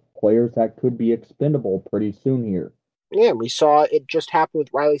those players that could be expendable pretty soon here. Yeah, we saw it just happen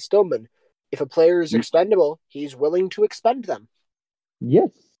with Riley Stillman. If a player is expendable, he's willing to expend them.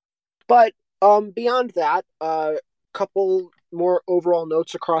 Yes. But beyond that, a couple more overall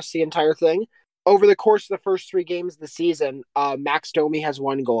notes across the entire thing. Over the course of the first 3 games of the season, Max Domi has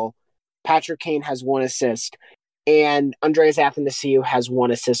 1 goal, Patrick Kane has 1 assist, and Andreas Athanasiou has 1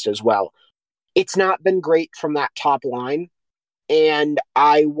 assist as well. It's not been great from that top line, and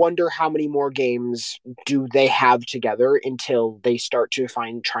I wonder how many more games do they have together until they start to try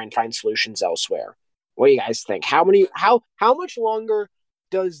and find solutions elsewhere. What do you guys think? How much longer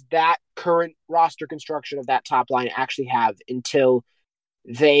does that current roster construction of that top line actually have until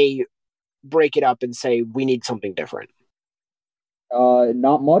they break it up and say we need something different?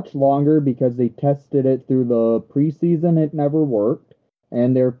 Not much longer, because they tested it through the preseason. It never worked,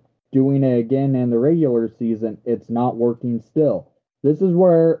 and they're doing it again in the regular season. It's not working still. This is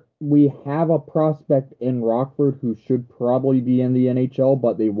where we have a prospect in Rockford who should probably be in the NHL,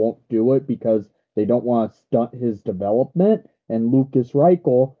 but they won't do it because they don't want to stunt his development. And Lucas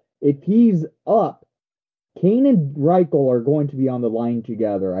Reichel, if he's up, Kane and Reichel are going to be on the line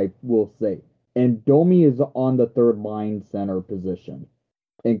together, I will say. And Domi is on the third line center position.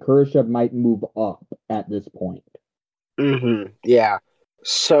 And Kurashev might move up at this point. Yeah.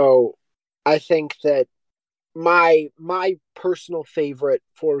 So I think that my personal favorite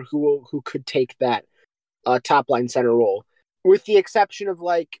for who could take that top line center role, with the exception of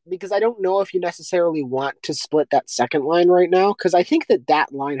because I don't know if you necessarily want to split that second line right now, because I think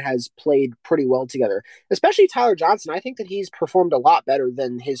that line has played pretty well together, especially Tyler Johnson. I think that he's performed a lot better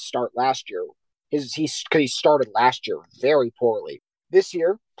than his start last year. Because he started last year very poorly. This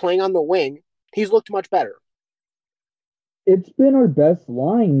year, playing on the wing, he's looked much better. It's been our best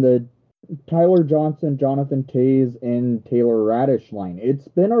line, the Tyler Johnson, Jonathan Toews, and Taylor Radish line. It's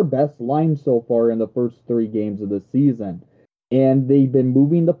been our best line so far in the first 3 games of the season. And they've been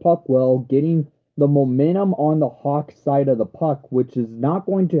moving the puck well, getting the momentum on the Hawks side of the puck, which is not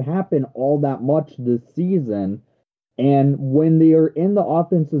going to happen all that much this season. And when they are in the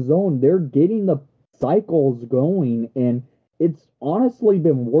offensive zone, they're getting the cycles going, and it's honestly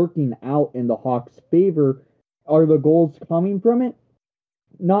been working out in the Hawks' favor. Are the goals coming from it?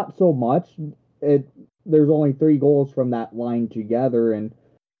 Not so much. There's only 3 goals from that line together, and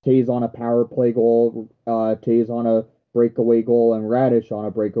Toews on a power play goal, Toews on a breakaway goal, and Radish on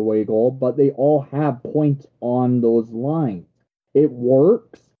a breakaway goal, but they all have points on those lines. It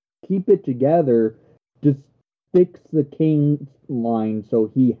works. Keep it together. Just fix the Kane line so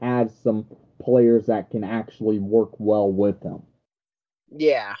he has some players that can actually work well with him.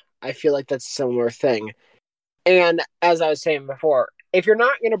 Yeah, I feel like that's a similar thing. And as I was saying before, if you're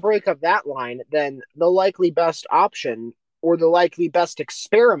not going to break up that line, then the likely best option or the likely best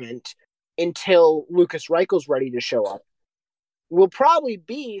experiment until Lucas Reichel's ready to show up will probably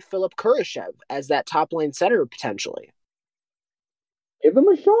be Philip Kurashev as that top line center potentially. Give him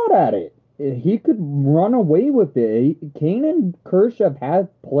a shot at it. He could run away with it. Kane and Kurashev have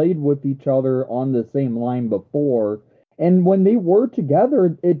played with each other on the same line before, and when they were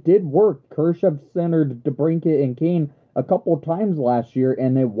together, it did work. Kurashev centered DeBrincat and Kane a couple of times last year,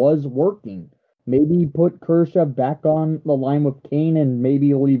 and it was working. Maybe put Kurashev back on the line with Kane and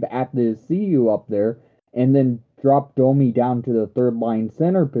maybe leave Athanasiou up there, and then drop Domi down to the third line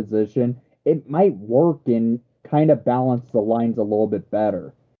center position. It might work and kind of balance the lines a little bit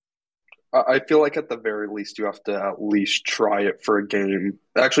better. I feel like at the very least you have to at least try it for a game.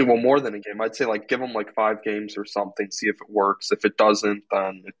 Actually, well, more than a game. I'd say give them 5 games or something, see if it works. If it doesn't,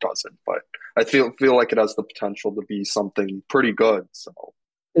 then it doesn't. But I feel like it has the potential to be something pretty good. So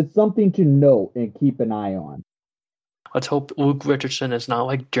it's something to note and keep an eye on. Let's hope Luke Richardson is not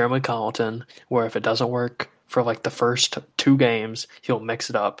like Jeremy Colleton, where if it doesn't work for the first 2 games, he'll mix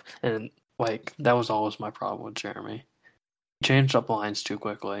it up. And that was always my problem with Jeremy. He changed up lines too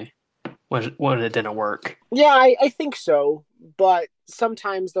quickly when it didn't work. Yeah, I think so. But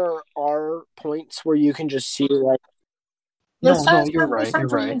sometimes there are points where you can just see No, you're right. You're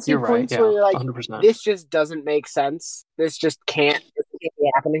right. You're right. Yeah, 100%. This just doesn't make sense. This just can't be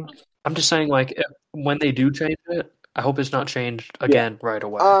happening. I'm just saying, when they do change it, I hope it's not changed again right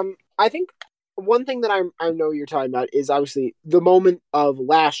away. I think one thing that I know you're talking about is obviously the moment of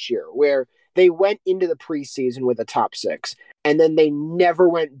last year where they went into the preseason with a top 6, and then they never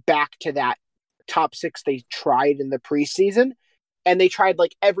went back to that top 6 they tried in the preseason, and they tried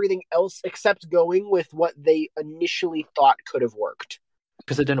like everything else except going with what they initially thought could have worked.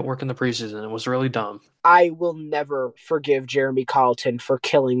 Because it didn't work in the preseason. It was really dumb. I will never forgive Jeremy Colleton for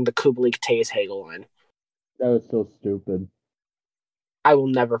killing the Kubalik Taze Hagel line. That was so stupid. I will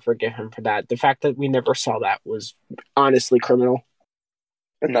never forgive him for that. The fact that we never saw that was honestly criminal.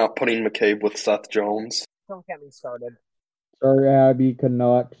 And not putting McCabe with Seth Jones. Don't get me started. Sorry, Abby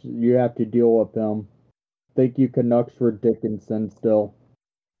Canucks. You have to deal with them. Thank you, Canucks, for Dickinson still.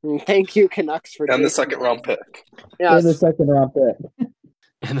 Thank you, Canucks, for And the second round pick. Yes. And the second round pick.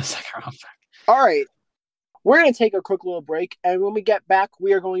 In the second round pick. All right. We're going to take a quick little break, and when we get back,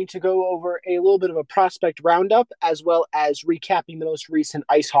 we are going to go over a little bit of a prospect roundup, as well as recapping the most recent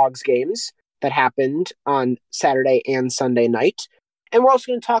Ice Hogs games that happened on Saturday and Sunday night. And we're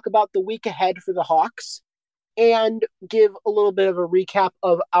also going to talk about the week ahead for the Hawks, and give a little bit of a recap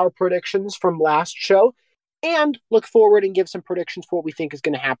of our predictions from last show, and look forward and give some predictions for what we think is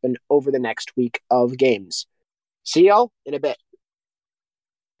going to happen over the next week of games. See y'all in a bit.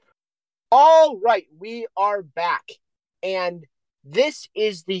 All right, we are back, and this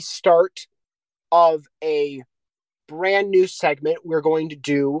is the start of a brand new segment we're going to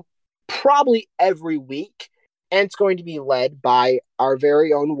do probably every week, and it's going to be led by our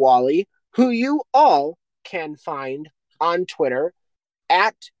very own Wally, who you all can find on Twitter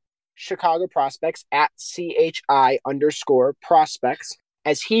at Chicago Prospects, at CHI_prospects,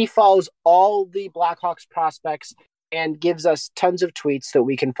 as he follows all the Blackhawks prospects and gives us tons of tweets that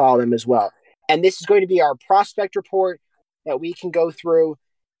we can follow them as well. And this is going to be our prospect report that we can go through.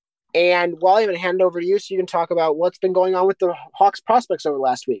 And Wally, I'm going to hand it over to you so you can talk about what's been going on with the Hawks prospects over the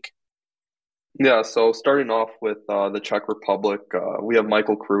last week. Yeah, so starting off with the Czech Republic, we have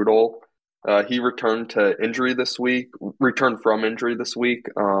Michael Krudel. He returned from injury this week,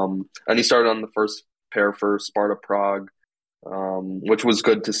 and he started on the first pair for Sparta Prague, which was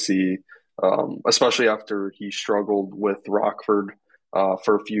good to see, especially after he struggled with Rockford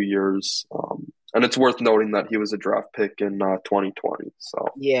for a few years. And it's worth noting that he was a draft pick in 2020. So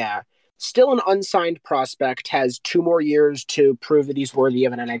yeah, still an unsigned prospect, has 2 more years to prove that he's worthy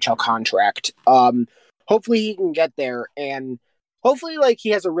of an NHL contract. Hopefully he can get there, and hopefully he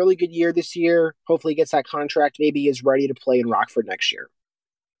has a really good year this year. Hopefully he gets that contract. Maybe he is ready to play in Rockford next year.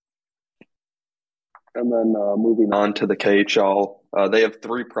 And then moving on to the KHL, they have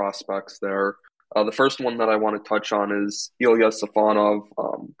 3 prospects there. The first one that I want to touch on is Ilya Safonov.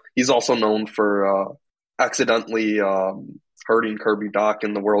 He's also known for accidentally hurting Kirby Dach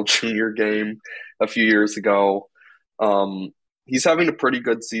in the World Junior game a few years ago. He's having a pretty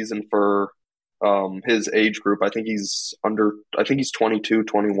good season for his age group. I think he's 22,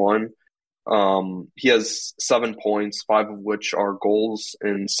 21. He has 7 points, 5 of which are goals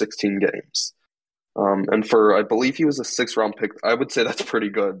in 16 games. And for, I believe he was a 6th round pick, I would say that's pretty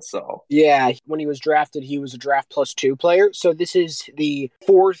good. So yeah, when he was drafted, he was a draft +2 player. So this is the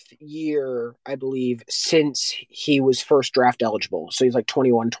 4th year, I believe, since he was first draft eligible. So he's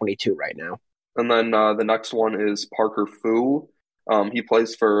 21, 22 right now. And then the next one is Parker Fu. He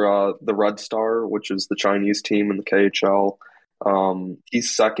plays for the Red Star, which is the Chinese team in the KHL.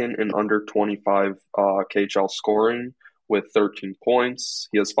 He's 2nd in under 25 KHL scoring with 13 points.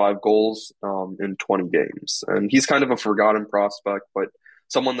 He has 5 goals in 20 games. And he's kind of a forgotten prospect, but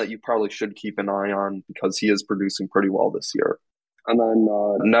someone that you probably should keep an eye on because he is producing pretty well this year. And then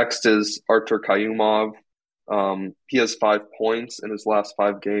next is Artur Kayumov. He has 5 points in his last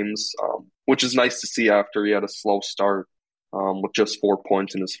 5 games, which is nice to see after he had a slow start with just 4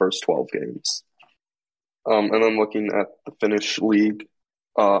 points in his first 12 games. And then looking at the Finnish league,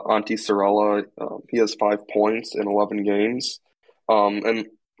 Antti Sarella, he has 5 points in 11 games. And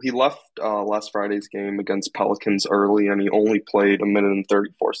he left last Friday's game against Pelicans early, and he only played 1 minute and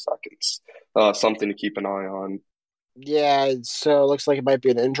 34 seconds. Something to keep an eye on. Yeah, so it looks like it might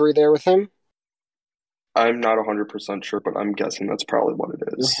be an injury there with him. I'm not 100% sure, but I'm guessing that's probably what it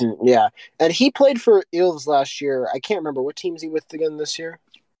is. Mm-hmm, yeah, and he played for Ilves last year. I can't remember. What team is he with again this year?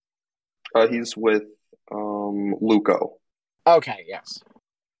 He's with Luco. Okay, yes.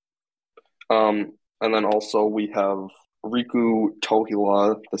 And then also we have Riku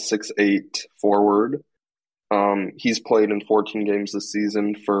Tohila, the 6'8" forward. He's played in 14 games this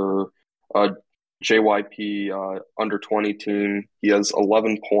season for JYP under 20 team. He has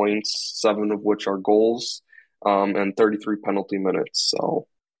 11 points, 7 of which are goals, and 33 penalty minutes. So,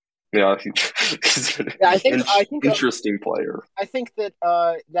 yeah, he's an interesting player. I think that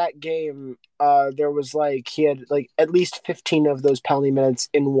that game, there was he had at least 15 of those penalty minutes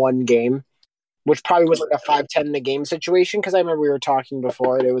in one game. which probably was like a 5-10 in a game situation. Because I remember we were talking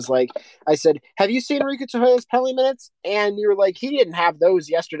before, and it was like, I said, have you seen Rico Tejoya's penalty minutes? And you were like, he didn't have those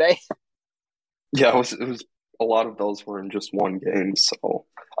yesterday. Yeah, it was a lot of those were in just one game, so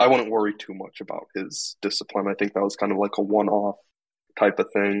I wouldn't worry too much about his discipline. I think that was kind of like a one-off type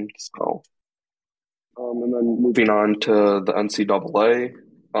of thing. So, and then moving on to the NCAA,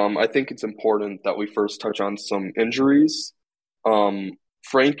 I think it's important that we first touch on some injuries.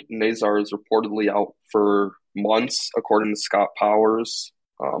 Frank Nazar is reportedly out for months, according to Scott Powers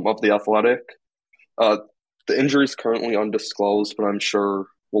of The Athletic. The injury is currently undisclosed, but I'm sure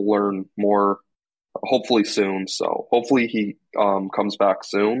we'll learn more hopefully soon. So hopefully he comes back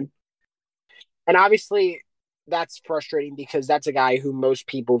soon. And obviously, that's frustrating because that's a guy who most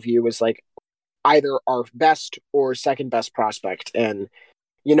people view as like either our best or second best prospect. And,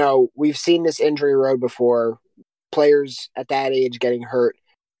 you know, we've seen this injury road before. Players at that age getting hurt.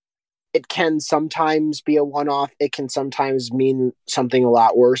 It can sometimes be a one-off. It can sometimes mean something a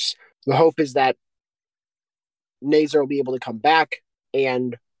lot worse. The hope is that Nazar will be able to come back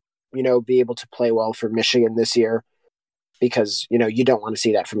and, you know, be able to play well for Michigan this year because, you know, you don't want to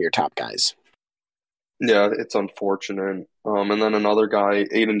see that from your top guys. Yeah, it's unfortunate. And then another guy,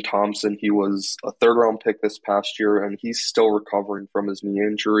 Aiden Thompson, he was a third-round pick this past year, and he's still recovering from his knee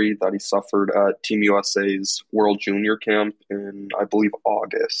injury that he suffered at Team USA's World Junior Camp in, I believe,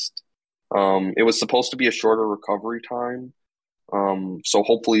 August. It was supposed to be a shorter recovery time, so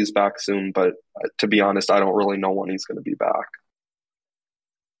hopefully he's back soon, but to be honest, I don't really know when he's going to be back.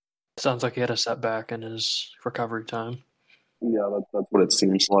 Sounds like he had a setback in his recovery time. Yeah, that's what it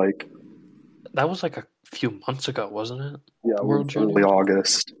seems like. That was like a few months ago, wasn't it? Yeah, it World was Junior? early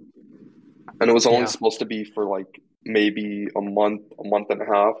August. And it was only supposed to be for like maybe a month and a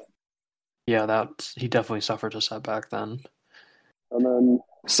half. Yeah, he definitely suffered a setback then. And then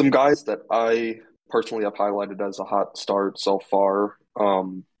some guys that I personally have highlighted as a hot start so far.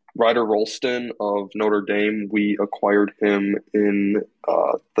 Ryder Rolston of Notre Dame, we acquired him in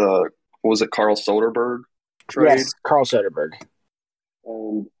Carl Soderberg trade? Yes, Carl Soderberg.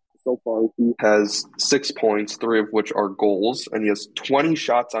 And so far, he has 6 points, 3 of which are goals, and he has 20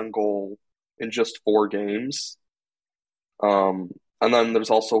 shots on goal in just 4 games. And then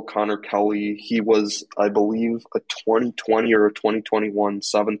there's also Connor Kelly. He was, I believe, a 2020 or a 2021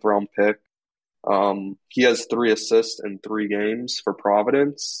 7th-round pick. He has 3 assists in 3 games for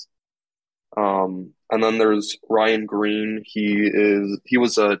Providence. And then there's Ryan Green. He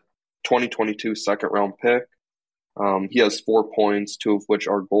was a 2022 second-round pick. He has 4 points, 2 of which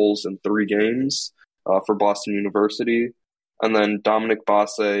are goals in 3 games for Boston University. And then Dominic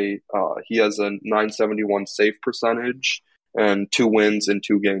Basse, he has a .971 save percentage and 2 wins in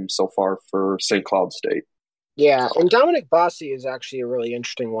 2 games so far for St. Cloud State. Yeah, and Dominic Basse is actually a really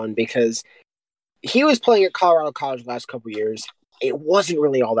interesting one because he was playing at Colorado College the last couple of years. It wasn't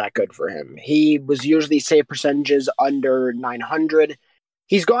really all that good for him. He was usually save percentages under 900.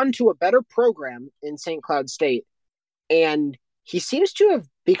 He's gone to a better program in St. Cloud State. And he seems to have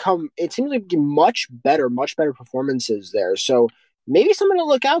it seems like much better performances there. So maybe someone to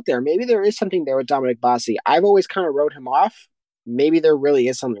look out there. Maybe there is something there with Dominic Basse. I've always kind of wrote him off. Maybe there really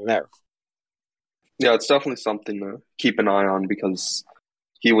is something there. Yeah, it's definitely something to keep an eye on because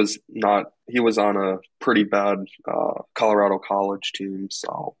he was on a pretty bad Colorado College team.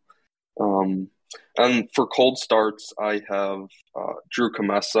 So, and for cold starts, I have Drew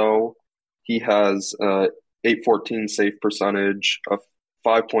Comesso. He has .814 save percentage, a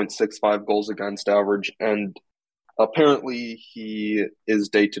 5.65 goals against average, and apparently he is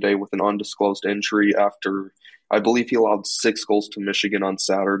day-to-day with an undisclosed injury after, I believe he allowed 6 goals to Michigan on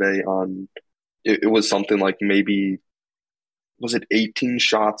Saturday it was something like maybe, was it 18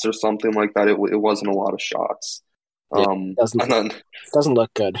 shots or something like that? It wasn't a lot of shots. Doesn't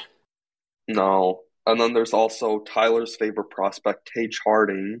look good. No. And then there's also Tyler's favorite prospect, Tage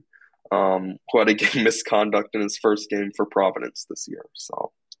Harding, who had a game misconduct in his first game for Providence this year.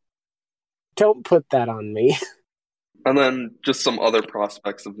 So don't put that on me. And then just some other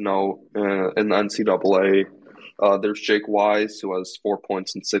prospects of note in the NCAA. There's Jake Wise, who has 4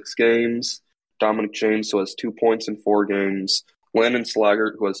 points in 6 games. Dominic James, who has 2 points in 4 games. Landon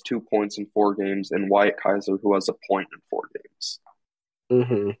Slaggert, who has 2 points in 4 games. And Wyatt Kaiser, who has a point in 4 games.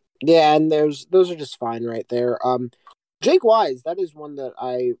 Mm-hmm. Yeah, and those are just fine right there. Jake Wise, that is one that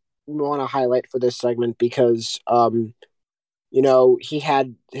I want to highlight for this segment because, you know, he's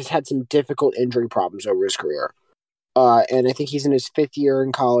had some difficult injury problems over his career. And I think he's in his 5th year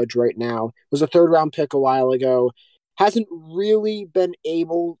in college right now. Was a 3rd-round pick a while ago. Hasn't really been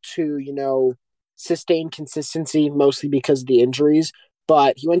able to, you know, sustain consistency, mostly because of the injuries.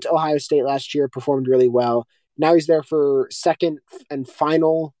 but he went to Ohio State last year, performed really well. Now he's there for second and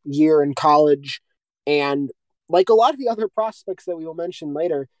final year in college. And like a lot of the other prospects that we will mention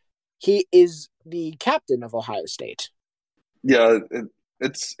later, he is the captain of Ohio State. Yeah,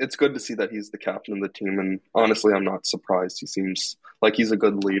 it's good to see that he's the captain of the team, and honestly, I'm not surprised. He seems like he's a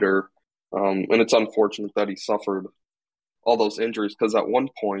good leader, and it's unfortunate that he suffered all those injuries because at one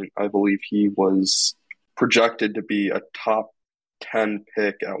point, I believe he was projected to be a top 10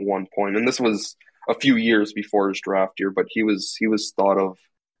 pick at one point, and this was a few years before his draft year, but he was thought of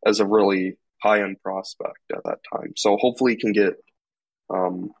as a really high end prospect at that time. So hopefully he can get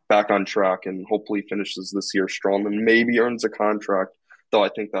back on track and hopefully finishes this year strong and maybe earns a contract, though I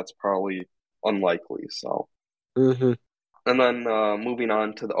think that's probably unlikely. So, Mm-hmm. and then moving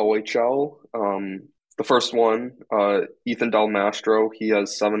on to the OHL, the first one, Ethan Del Mastro, he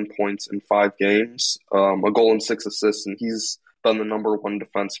has 7 points in 5 games, a goal and 6 assists, and he's been the number one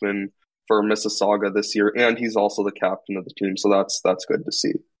defenseman for Mississauga this year, and he's also the captain of the team, so that's good to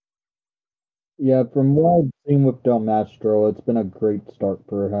see. Yeah, from what I've seen with Del Mastro, it's been a great start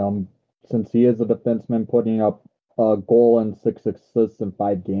for him since he is a defenseman putting up a goal and 6 assists in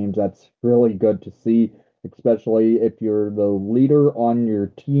 5 games. That's really good to see, especially if you're the leader on your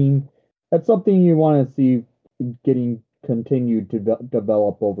team. That's something you want to see getting continued to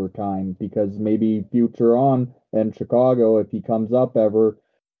develop over time because maybe future on in Chicago, if he comes up ever,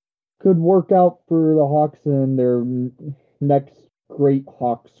 could work out for the Hawks and their next great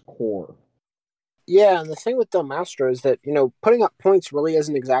Hawks core. Yeah, and the thing with Del Mastro is that, putting up points really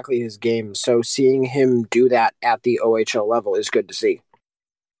isn't exactly his game. So seeing him do that at the OHL level is good to see.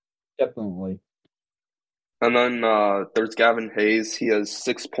 Definitely. And then there's Gavin Hayes. He has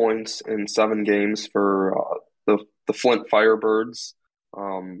 6 points in 7 games for the Flint Firebirds,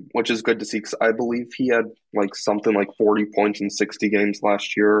 which is good to see because I believe he had something like 40 points in 60 games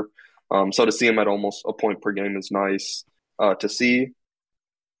last year. So to see him at almost a point per game is nice to see.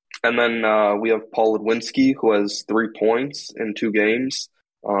 And then we have Paul Ludwinski, who has 3 points in 2 games.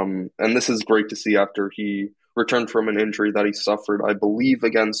 And this is great to see after he returned from an injury that he suffered, I believe,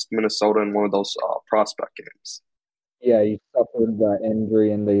 against Minnesota in one of those prospect games. Yeah, he suffered the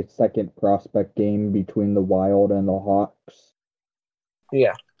injury in the second prospect game between the Wild and the Hawks.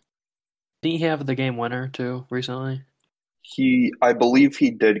 Yeah. Did he have the game winner, too, recently? I believe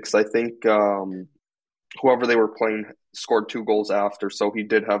he did, because I think whoever they were playing scored 2 goals after, so he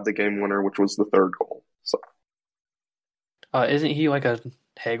did have the game winner, which was the 3rd goal. So, isn't he like a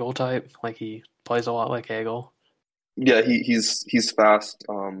Hagel type? Like he plays a lot like Hagel? Yeah, he's fast.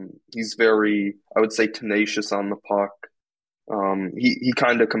 He's very, I would say, tenacious on the puck. He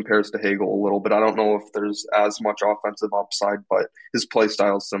kind of compares to Hagel a little bit. I don't know if there's as much offensive upside, but his play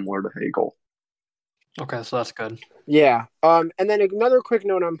style is similar to Hagel. Okay, so that's good. Yeah. And then another quick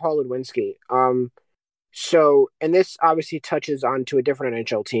note on Paul Ludwinski. And this obviously touches on to a different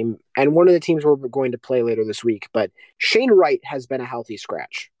NHL team, and one of the teams we're going to play later this week, but Shane Wright has been a healthy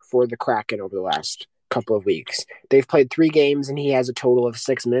scratch for the Kraken over the last couple of weeks. They've played 3 games, and he has a total of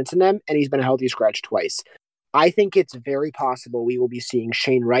 6 minutes in them, and he's been a healthy scratch twice. I think it's very possible we will be seeing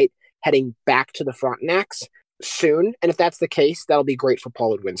Shane Wright heading back to the Frontenacs soon, and if that's the case, that'll be great for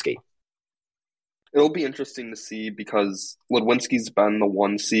Paul Ludwinski. It'll be interesting to see because Ludwinski's been the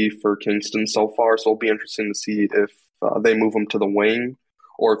 1C for Kingston so far, so it'll be interesting to see if they move him to the wing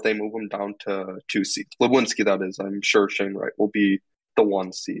or if they move him down to 2C. Ludwinski, that is. I'm sure Shane Wright will be the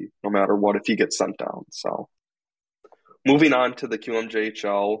 1C no matter what if he gets sent down. So, moving on to the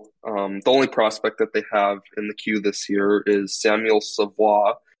QMJHL, the only prospect that they have in the queue this year is Samuel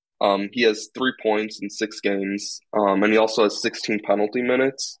Savoie. He has 3 points in 6 games, and he also has 16 penalty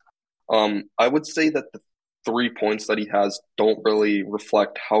minutes. I would say that the 3 points that he has don't really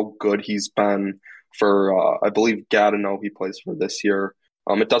reflect how good he's been for, I believe, Gatineau he plays for this year.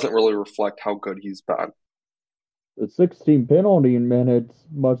 It doesn't really reflect how good he's been. The 16 penalty minutes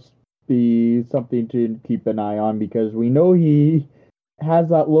must be something to keep an eye on because we know he has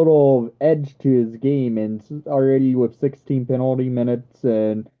that little edge to his game, and already with 16 penalty minutes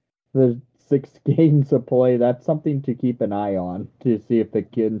and the 6 games of play, that's something to keep an eye on to see if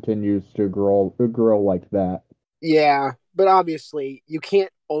it continues to grow like that. Yeah, but obviously you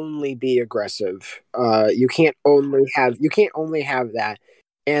can't only be aggressive. You can't only have that.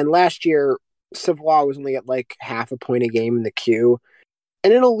 And last year, Savoie was only at like half a point a game in the queue.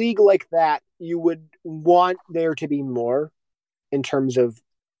 And in a league like that, you would want there to be more in terms of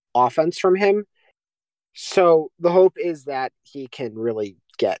offense from him. So the hope is that he can really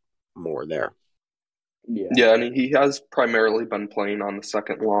get more there. Yeah, I mean, he has primarily been playing on the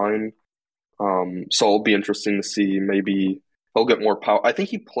second line. So it'll be interesting to see maybe he'll get more power. I think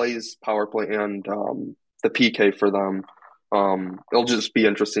he plays power play and the PK for them. It'll just be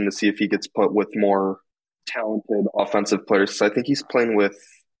interesting to see if he gets put with more talented offensive players. So I think he's playing with,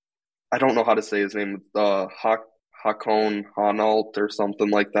 I don't know how to say his name, Hakon Hanalt or something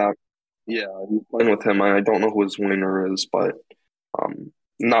like that. Yeah, he's playing with him. I don't know who his winner is, but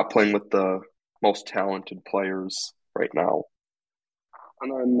not playing with the most talented players right now.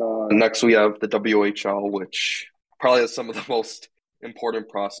 And then next we have the WHL, which probably has some of the most important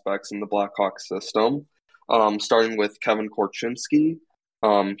prospects in the Blackhawks system. Starting with Kevin Korchinski.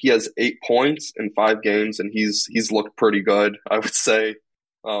 He has 8 points in 5 games, and he's looked pretty good, I would say,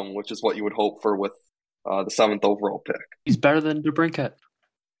 which is what you would hope for with the 7th overall pick. He's better than DeBrincat.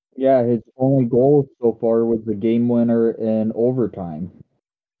 Yeah, his only goal so far was the game winner in overtime.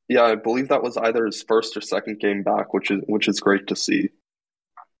 Yeah, I believe that was either his first or second game back, which is great to see.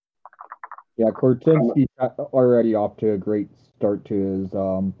 Yeah, Korchinski's already off to a great start to his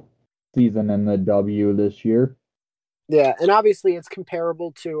season in the W this year. Yeah, and obviously it's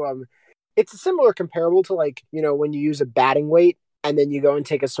comparable to it's a similar comparable to, like, you know, when you use a batting weight and then you go and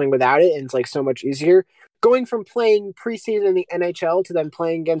take a swing without it, and it's like so much easier. Going from playing preseason in the NHL to then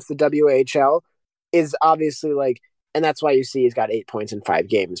playing against the WHL is obviously like, and that's why you see he's got 8 points in 5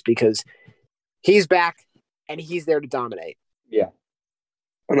 games, because he's back and he's there to dominate. Yeah.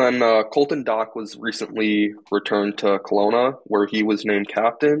 And then Colton Dach was recently returned to Kelowna, where he was named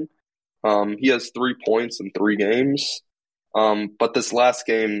captain. He has 3 points in 3 games. But this last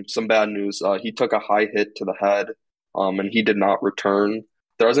game, some bad news. He took a high hit to the head, and he did not return.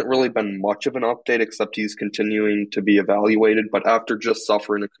 There hasn't really been much of an update, except he's continuing to be evaluated. But after just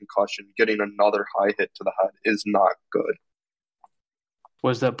suffering a concussion, getting another high hit to the head is not good.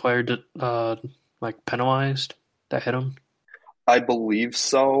 Was that player penalized that hit him? I believe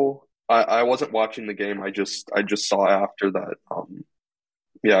so. I wasn't watching the game. I just saw after that.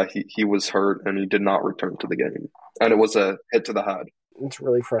 Yeah, he was hurt and he did not return to the game, and it was a hit to the head. It's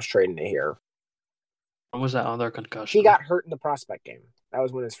really frustrating to hear. When was that other concussion? He got hurt in the prospect game. That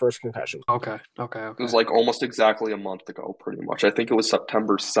was when his first concussion. Okay. It was like almost exactly a month ago, pretty much. I think it was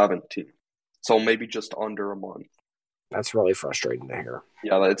September 17th, so maybe just under a month. That's really frustrating to hear.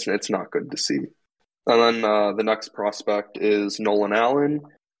 Yeah, it's not good to see. And then the next prospect is Nolan Allen.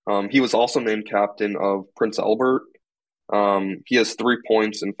 He was also named captain of Prince Albert. He has 3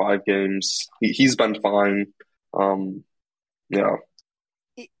 points in 5 games. He's been fine. Yeah.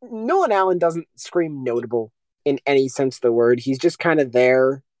 Nolan Allen doesn't scream notable in any sense of the word. He's just kind of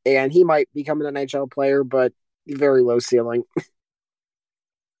there, and he might become an NHL player, but very low ceiling.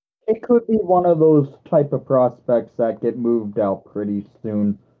 It could be one of those type of prospects that get moved out pretty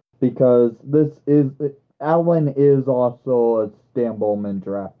soon, because Allen is also a Stan Bowman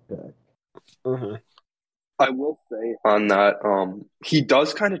draft pick. Mm-hmm. I will say on that, he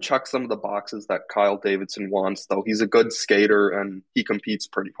does kind of check some of the boxes that Kyle Davidson wants, though. He's a good skater and he competes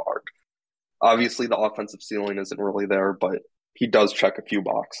pretty hard. Obviously, the offensive ceiling isn't really there, but he does check a few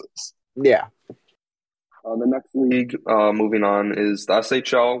boxes. Yeah. The next league, moving on, is the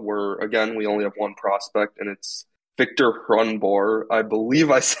SHL, where, again, we only have one prospect, and it's Victor Hrunborg. I believe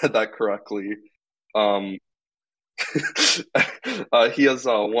I said that correctly. He has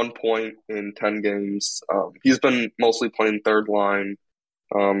 1 point in 10 games. He's been mostly playing third line,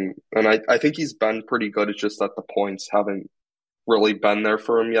 and I think he's been pretty good. It's just that the points haven't really been there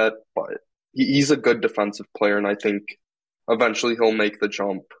for him yet, but he's a good defensive player, and I think eventually he'll make the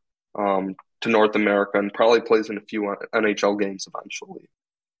jump to North America and probably plays in a few NHL games eventually.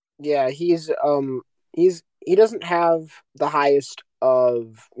 Yeah, he doesn't have the highest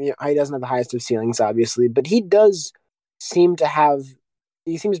of, he doesn't have the highest of ceilings, obviously, but he seems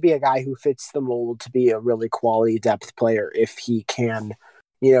to be a guy who fits the mold to be a really quality depth player if he can,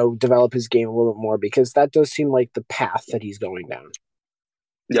 develop his game a little bit more, because that does seem like the path that he's going down.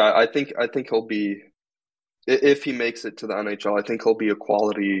 Yeah, I think he'll be, if he makes it to the NHL, I think he'll be a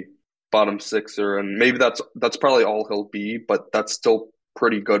quality bottom sixer, and maybe that's probably all he'll be, but that's still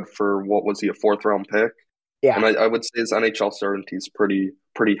pretty good for, what was he, a 4th round pick? Yeah. And I would say his NHL certainty is pretty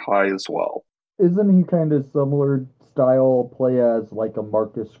high as well. Isn't he kind of similar style play as like a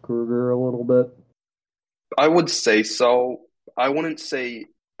Marcus Kruger a little bit? I would say so. I wouldn't say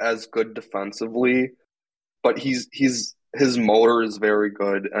as good defensively, but his motor is very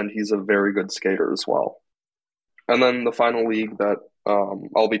good, and he's a very good skater as well. And then the final league that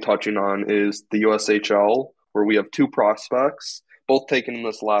I'll be touching on is the USHL, where we have 2 prospects, both taken in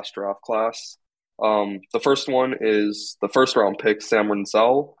this last draft class. The first one is the 1st round pick, Sam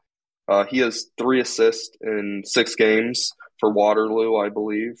Rinzel. He has 3 assists in 6 games for Waterloo, I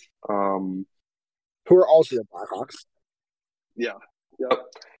believe. Who are also the Blackhawks. Yeah.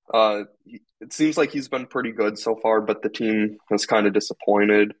 Yep. It seems like he's been pretty good so far, but the team has kind of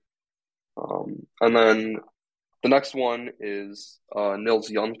disappointed. And then the next one is Nils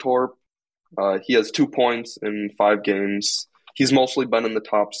Ljungtorp. He has 2 points in 5 games. He's mostly been in the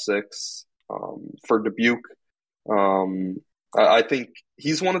top six for Dubuque. I think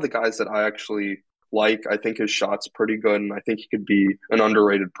he's one of the guys that I actually like. I think his shot's pretty good, and I think he could be an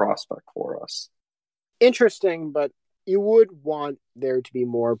underrated prospect for us. Interesting, but you would want there to be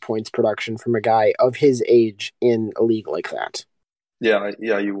more points production from a guy of his age in a league like that. Yeah,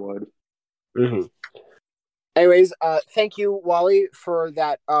 you would. Mm-hmm. Anyways, thank you, Wally, for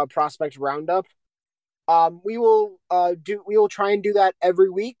that prospect roundup. We will try and do that every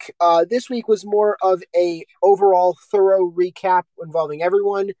week. This week was more of a overall thorough recap involving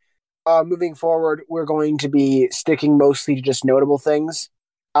everyone. Moving forward, we're going to be sticking mostly to just notable things,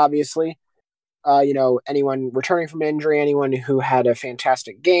 obviously. Anyone returning from injury, anyone who had a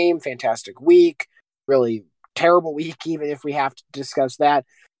fantastic game, fantastic week, really terrible week, even if we have to discuss that.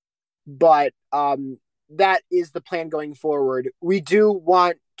 But that is the plan going forward. We do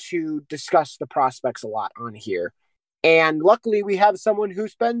want to discuss the prospects a lot on here. And luckily, we have someone who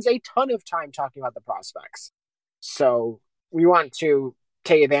spends a ton of time talking about the prospects. So we want to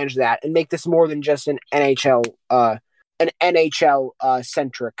take advantage of that and make this more than just an NHL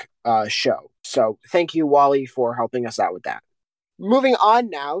centric show. So thank you, Wally, for helping us out with that. Moving on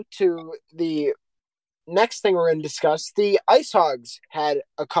now to the next thing we're going to discuss. The Ice Hogs had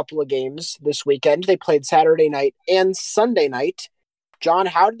a couple of games this weekend. They played Saturday night and Sunday night. John,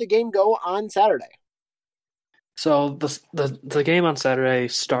 how did the game go on Saturday? So the game on Saturday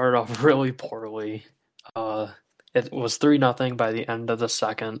started off really poorly. It was 3-0 by the end of the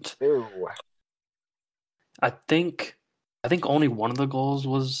second. Ooh. I think only one of the goals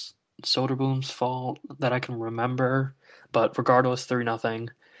was Soderboom's fault that I can remember, but regardless, 3-0.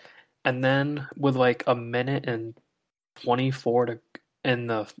 And then with like a minute and 24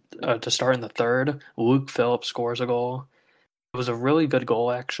 to start in the third, Luke Phillips scores a goal. It was a really good goal,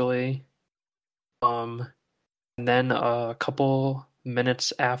 actually. And then a couple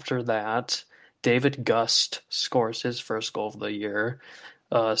minutes after that, David Gust scores his first goal of the year,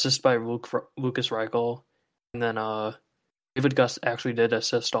 assisted by Lucas Reichel. And then David Gust actually did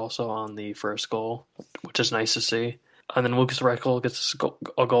assist also on the first goal, which is nice to see. And then Lucas Reichel gets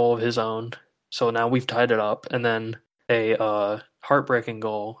a goal of his own. So now we've tied it up. And then a heartbreaking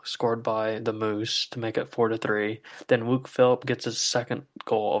goal scored by the Moose to make it 4-3. Then Luke Phillip gets his second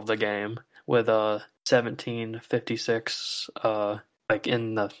goal of the game with a 17:56 like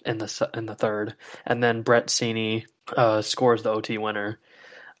in the third. And then Brett Cini scores the OT winner.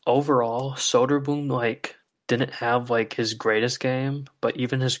 Overall, Soderboom didn't have his greatest game, but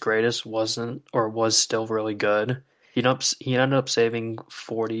even his greatest wasn't or was still really good. He ended up saving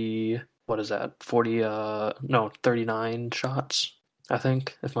 40, 39 shots, I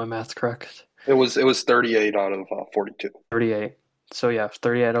think, if my math's correct. It was 38 out of 42. 38. So yeah,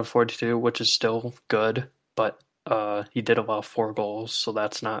 38 out of 42, which is still good, but he did allow 4 goals, so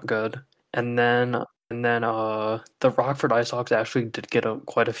that's not good. And then the Rockford Ice Hawks actually did get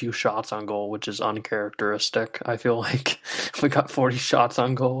quite a few shots on goal, which is uncharacteristic. I feel like we got 40 shots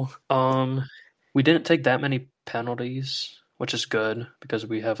on goal. We didn't take that many penalties, which is good because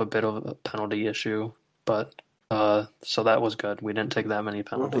we have a bit of a penalty issue. But so that was good. We didn't take that many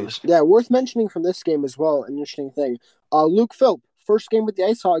penalties. Mm-hmm. Yeah, worth mentioning from this game as well. An interesting thing. Luke Philp, first game with the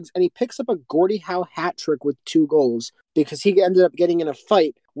Ice Hogs, and he picks up a Gordie Howe hat trick with 2 goals because he ended up getting in a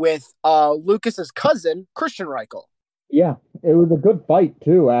fight with Lucas's cousin, Christian Reichel. Yeah, it was a good fight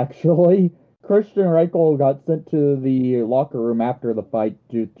too, actually. Christian Reichel got sent to the locker room after the fight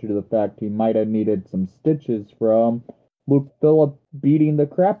due to the fact he might have needed some stitches from Luke Phillip beating the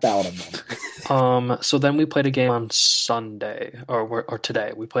crap out of him. So then we played a game on Sunday, or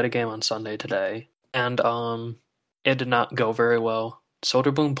today. We played a game on Sunday today, and it did not go very well.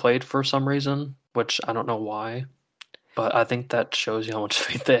 Soderboom played for some reason, which I don't know why, but I think that shows you how much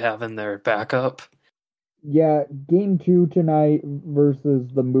faith they have in their backup. Yeah, game 2 tonight versus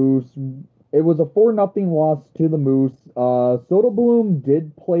the Moose. It was a 4-0 loss to the Moose. Soderboom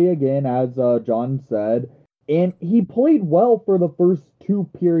did play again, as John said, and he played well for the first 2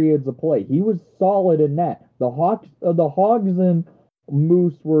 periods of play. He was solid in net. The Hogs and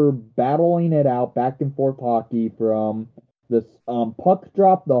Moose were battling it out, back and forth hockey from this puck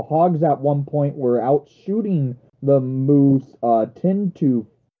drop. The Hogs at one point were out shooting the Moose 10-4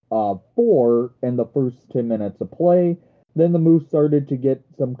 in the first 10 minutes of play. Then the Moose started to get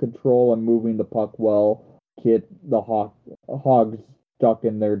some control and moving the puck well, get the Hogs stuck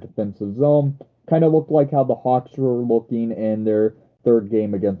in their defensive zone. kind of looked like how the Hawks were looking in their third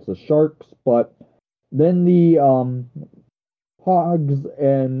game against the Sharks, but then the Hogs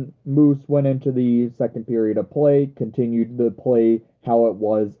and Moose went into the second period of play, continued the play how it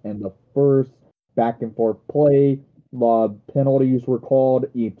was in the first, back and forth play. Penalties were called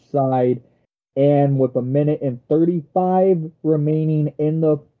each side, and with a minute and 35 remaining in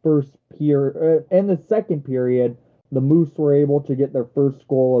the in the second period, the Moose were able to get their first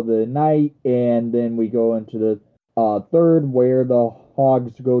goal of the night, and then we go into the third, where the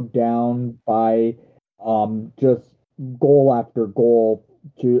Hogs go down by just goal after goal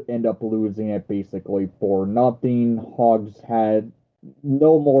to end up losing it basically 4-0. Hogs had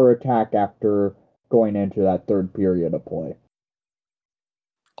no more attack after going into that third period of play.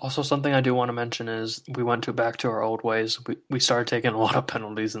 Also, something I do want to mention is we went back to our old ways. We started taking a lot of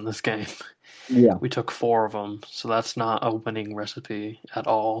penalties in this game. Yeah, we took 4 of them, so that's not a winning recipe at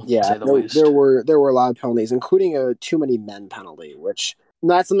all. Yeah, to say the least. there were a lot of penalties, including a too many men penalty, which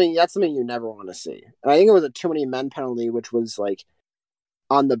that's something you never want to see. And I think it was a too many men penalty, which was like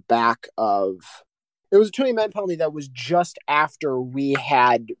on the back of it was a too many men penalty that was just after we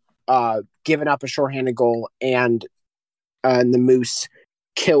had given up a shorthanded goal and the Moose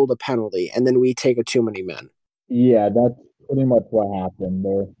killed a penalty, and then we take a too many men. Yeah, that's pretty much what happened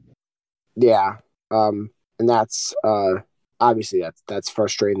there. Yeah, and that's obviously that's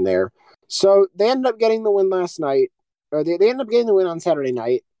frustrating there. So they ended up getting the win last night. Or they ended up getting the win on Saturday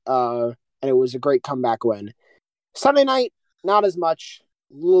night, and it was a great comeback win. Sunday night, not as much.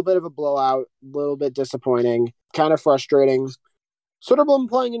 A little bit of a blowout, a little bit disappointing, kind of frustrating. Soderblom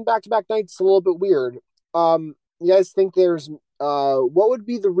playing in back-to-back nights is a little bit weird. You guys think there's what would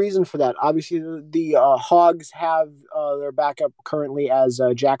be the reason for that? Obviously, the Hogs have their backup currently as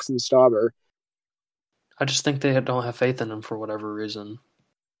Jackson Stauber. I just think they don't have faith in him for whatever reason.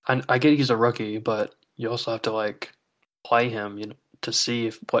 I get he's a rookie, but you also have to play him, to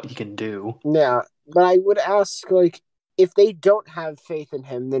see what he can do. Yeah, but I would ask, if they don't have faith in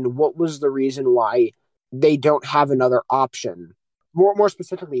him, then what was the reason why they don't have another option? More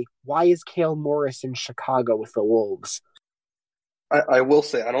specifically, why is Cale Morris in Chicago with the Wolves? I will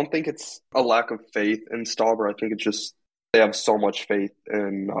say, I don't think it's a lack of faith in Stauber. I think it's just they have so much faith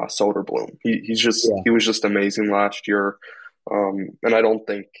in Soderblom. He was just amazing last year. And I don't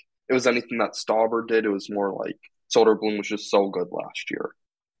think it was anything that Stauber did. It was more like Soderblom was just so good last year.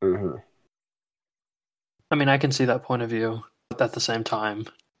 Mm-hmm. I mean, I can see that point of view. But at the same time,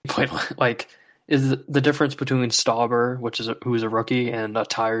 is the difference between Stauber, who's a rookie, and a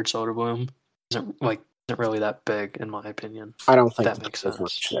tired Soderblom isn't really that big, in my opinion. I don't think that makes sense.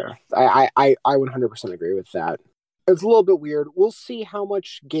 Much there. I 100% agree with that. It's a little bit weird. We'll see how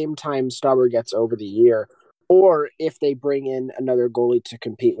much game time Stauber gets over the year, or if they bring in another goalie to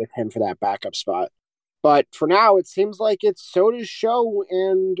compete with him for that backup spot. But for now, it seems like it's Soda's show,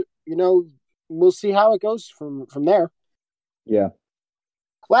 and we'll see how it goes from there. Yeah.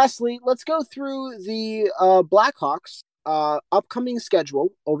 Lastly, let's go through the Blackhawks upcoming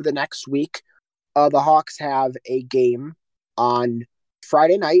schedule over the next week. The Hawks have a game on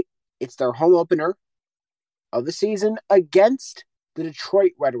Friday night. It's their home opener of the season against the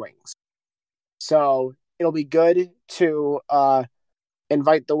Detroit Red Wings. So it'll be good to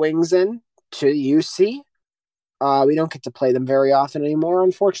invite the Wings in to UC. We don't get to play them very often anymore,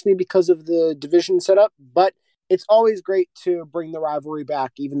 unfortunately, because of the division setup. But it's always great to bring the rivalry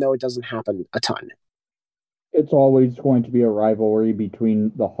back, even though it doesn't happen a ton. It's always going to be a rivalry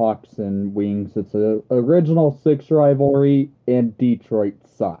between the Hawks and Wings. It's an original 6 rivalry, and Detroit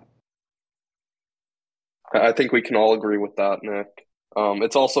sucks. I think we can all agree with that, Nick.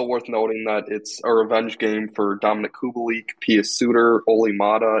 It's also worth noting that it's a revenge game for Dominic Kubalik, Pius Suter, Olli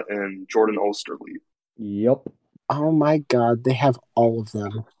Maatta, and Jordan Osterley. Yep. Oh my God, they have all of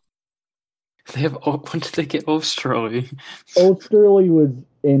them. When did they get Osterley? Osterley was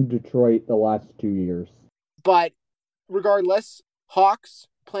in Detroit the last 2 years. But regardless, Hawks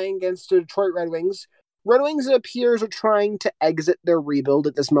playing against the Detroit Red Wings. Red Wings, it appears, are trying to exit their rebuild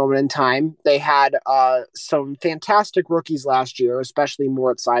at this moment in time. They had some fantastic rookies last year, especially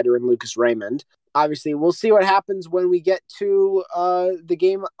Moritz Seider and Lucas Raymond. Obviously, we'll see what happens when we get to the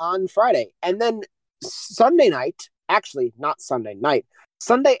game on Friday. And then Sunday night, actually, not Sunday night,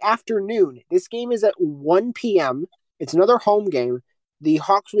 Sunday afternoon, this game is at 1 p.m. It's another home game. The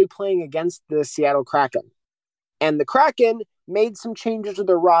Hawks will be playing against the Seattle Kraken. And the Kraken made some changes to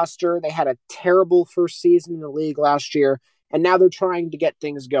their roster. They had a terrible first season in the league last year, and now they're trying to get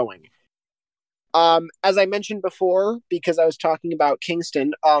things going. As I mentioned before, because I was talking about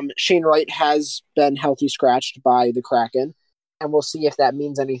Kingston, Shane Wright has been healthy scratched by the Kraken. and we'll see if that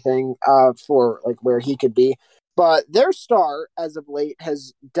means anything for like where he could be. But their star as of late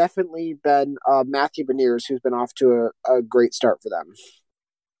has definitely been Matthew Beniers, who's been off to a great start for them.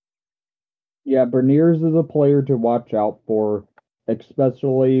 Yeah, Berniers is a player to watch out for,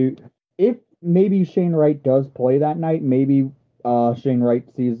 especially if maybe Shane Wright does play that night. Maybe Shane Wright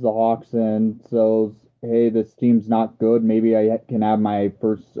sees the Hawks and says, hey, this team's not good. Maybe I can have my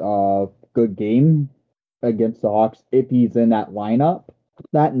first good game against the Hawks if he's in that lineup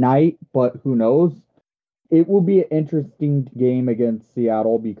that night, but who knows? It will be an interesting game against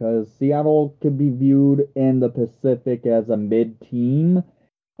Seattle because Seattle could be viewed in the Pacific as a mid team,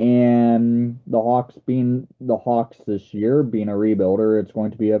 and the Hawks being the Hawks this year, being a rebuilder, it's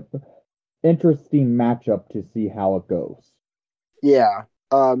going to be a interesting matchup to see how it goes. Yeah,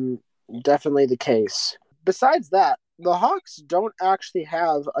 definitely the case. Besides that, the Hawks don't actually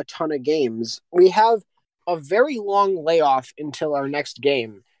have a ton of games. We have a very long layoff until our next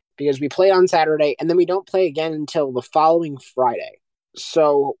game because we play on Saturday and then we don't play again until the following Friday.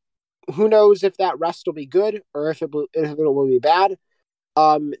 So who knows if that rest will be good or if it will be bad.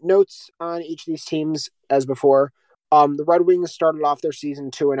 Notes on each of these teams as before. The Red Wings started off their season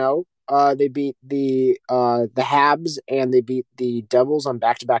 2-0. They beat the Habs and they beat the Devils on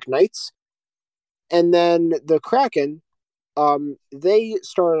back-to-back nights. And then the Kraken, they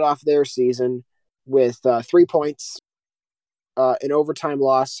started off their season with 3 points, an overtime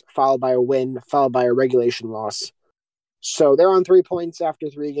loss, followed by a win, followed by a regulation loss. So they're on 3 points after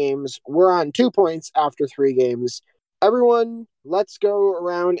 3 games. We're on 2 points after 3 games. Everyone, let's go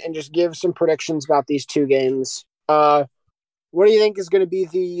around and just give some predictions about these 2 games. What do you think is going to be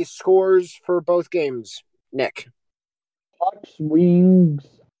the scores for both games, Nick? Hawks Wings,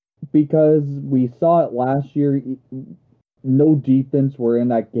 because we saw it last year. No defense were in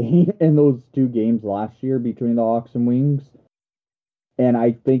that game in those 2 games last year between the Hawks and Wings, and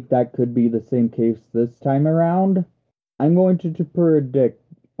I think that could be the same case this time around. I'm going to predict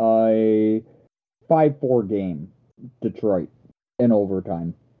a 5-4 game, Detroit, in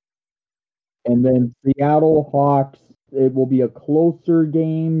overtime. And then Seattle Hawks, it will be a closer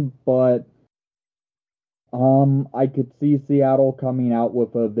game, but I could see Seattle coming out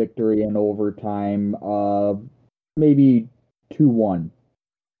with a victory in overtime, maybe 2-1.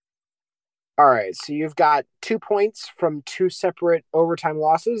 All right, so you've got 2 points from 2 separate overtime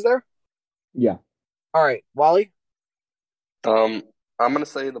losses there? Yeah. All right, Wally? I'm gonna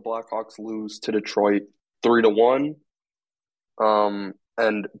say the Blackhawks lose to Detroit 3-1,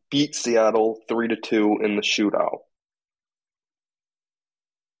 and beat Seattle 3-2 in the shootout.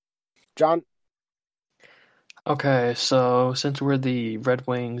 John? Okay, so since we're the Red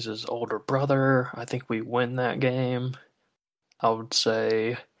Wings' older brother, I think we win that game. I would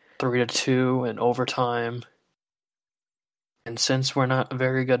say 3-2 in overtime. And since we're not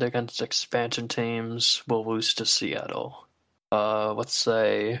very good against expansion teams, we'll lose to Seattle. I'll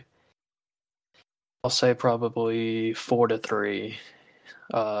say probably 4-3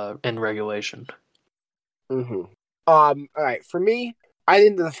 in regulation. Mm-hmm. All right, for me, I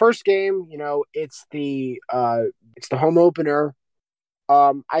think the first game, it's the home opener.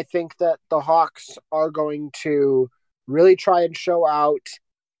 I think that the Hawks are going to really try and show out,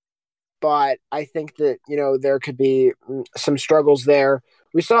 but I think that there could be some struggles there.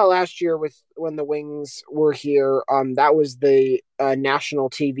 We saw it last year when the Wings were here. That was the national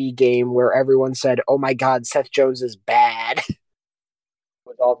TV game where everyone said, "Oh my God, Seth Jones is bad." It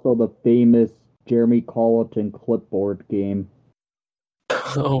was also the famous Jeremy Colleton clipboard game.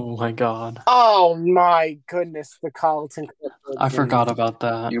 Oh my God. Oh my goodness, the Colleton clipboard I game. forgot about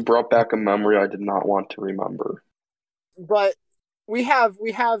that. You brought back a memory I did not want to remember. But we have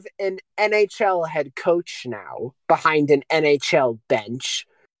an NHL head coach now behind an NHL bench.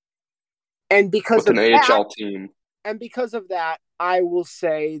 And because with of an that, AHL team. And because of that, I will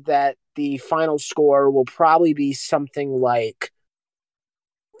say that the final score will probably be something like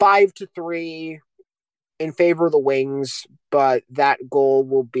 5-3 in favor of the Wings, but that goal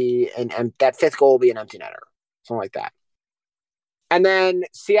will be that 5th goal will be an empty netter, something like that. And then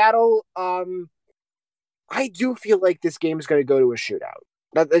Seattle, I do feel like this game is going to go to a shootout.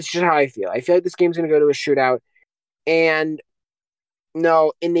 That's just how I feel. I feel like this game's going to go to a shootout, and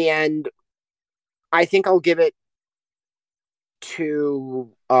no, in the end, I think I'll give it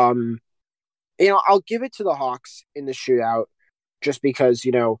to I'll give it to the Hawks in the shootout, just because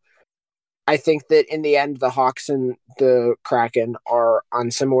I think that in the end the Hawks and the Kraken are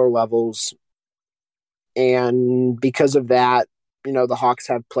on similar levels, and because of that, the Hawks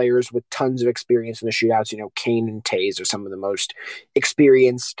have players with tons of experience in the shootouts. Kane and Taze are some of the most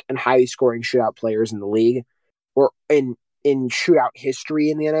experienced and highly scoring shootout players in the league, or in in shootout history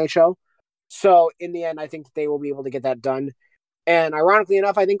in the NHL. So in the end, I think that they will be able to get that done. And ironically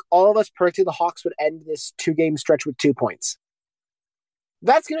enough, I think all of us predicted the Hawks would end this 2-game stretch with 2 points.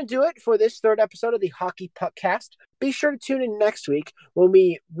 That's going to do it for this third episode of the Hockey Puckcast. Be sure to tune in next week when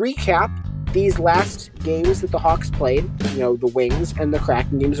we recap these last games that the Hawks played, the Wings and the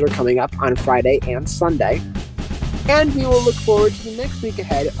Kraken games that are coming up on Friday and Sunday. And we will look forward to the next week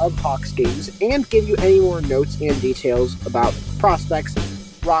ahead of Hawks games and give you any more notes and details about prospects,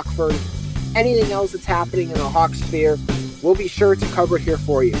 Rockford, anything else that's happening in the Hawks sphere. We'll be sure to cover it here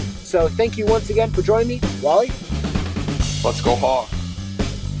for you. So thank you once again for joining me. Wally? Let's go Hawks.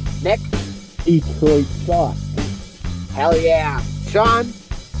 Nick? Detroit sucks. Hell yeah. John?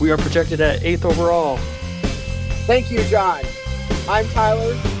 We are projected at 8th overall. Thank you, John. I'm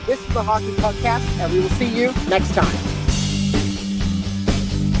Tyler. This is the Hockey Podcast, and we will see you next time.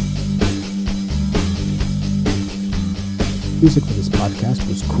 Music for this podcast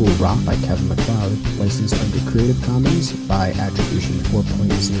was Cool Rock by Kevin MacLeod, licensed under Creative Commons by Attribution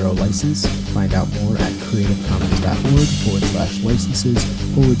 4.0 license. Find out more at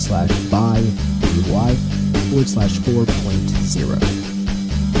creativecommons.org/licenses/by/4.0.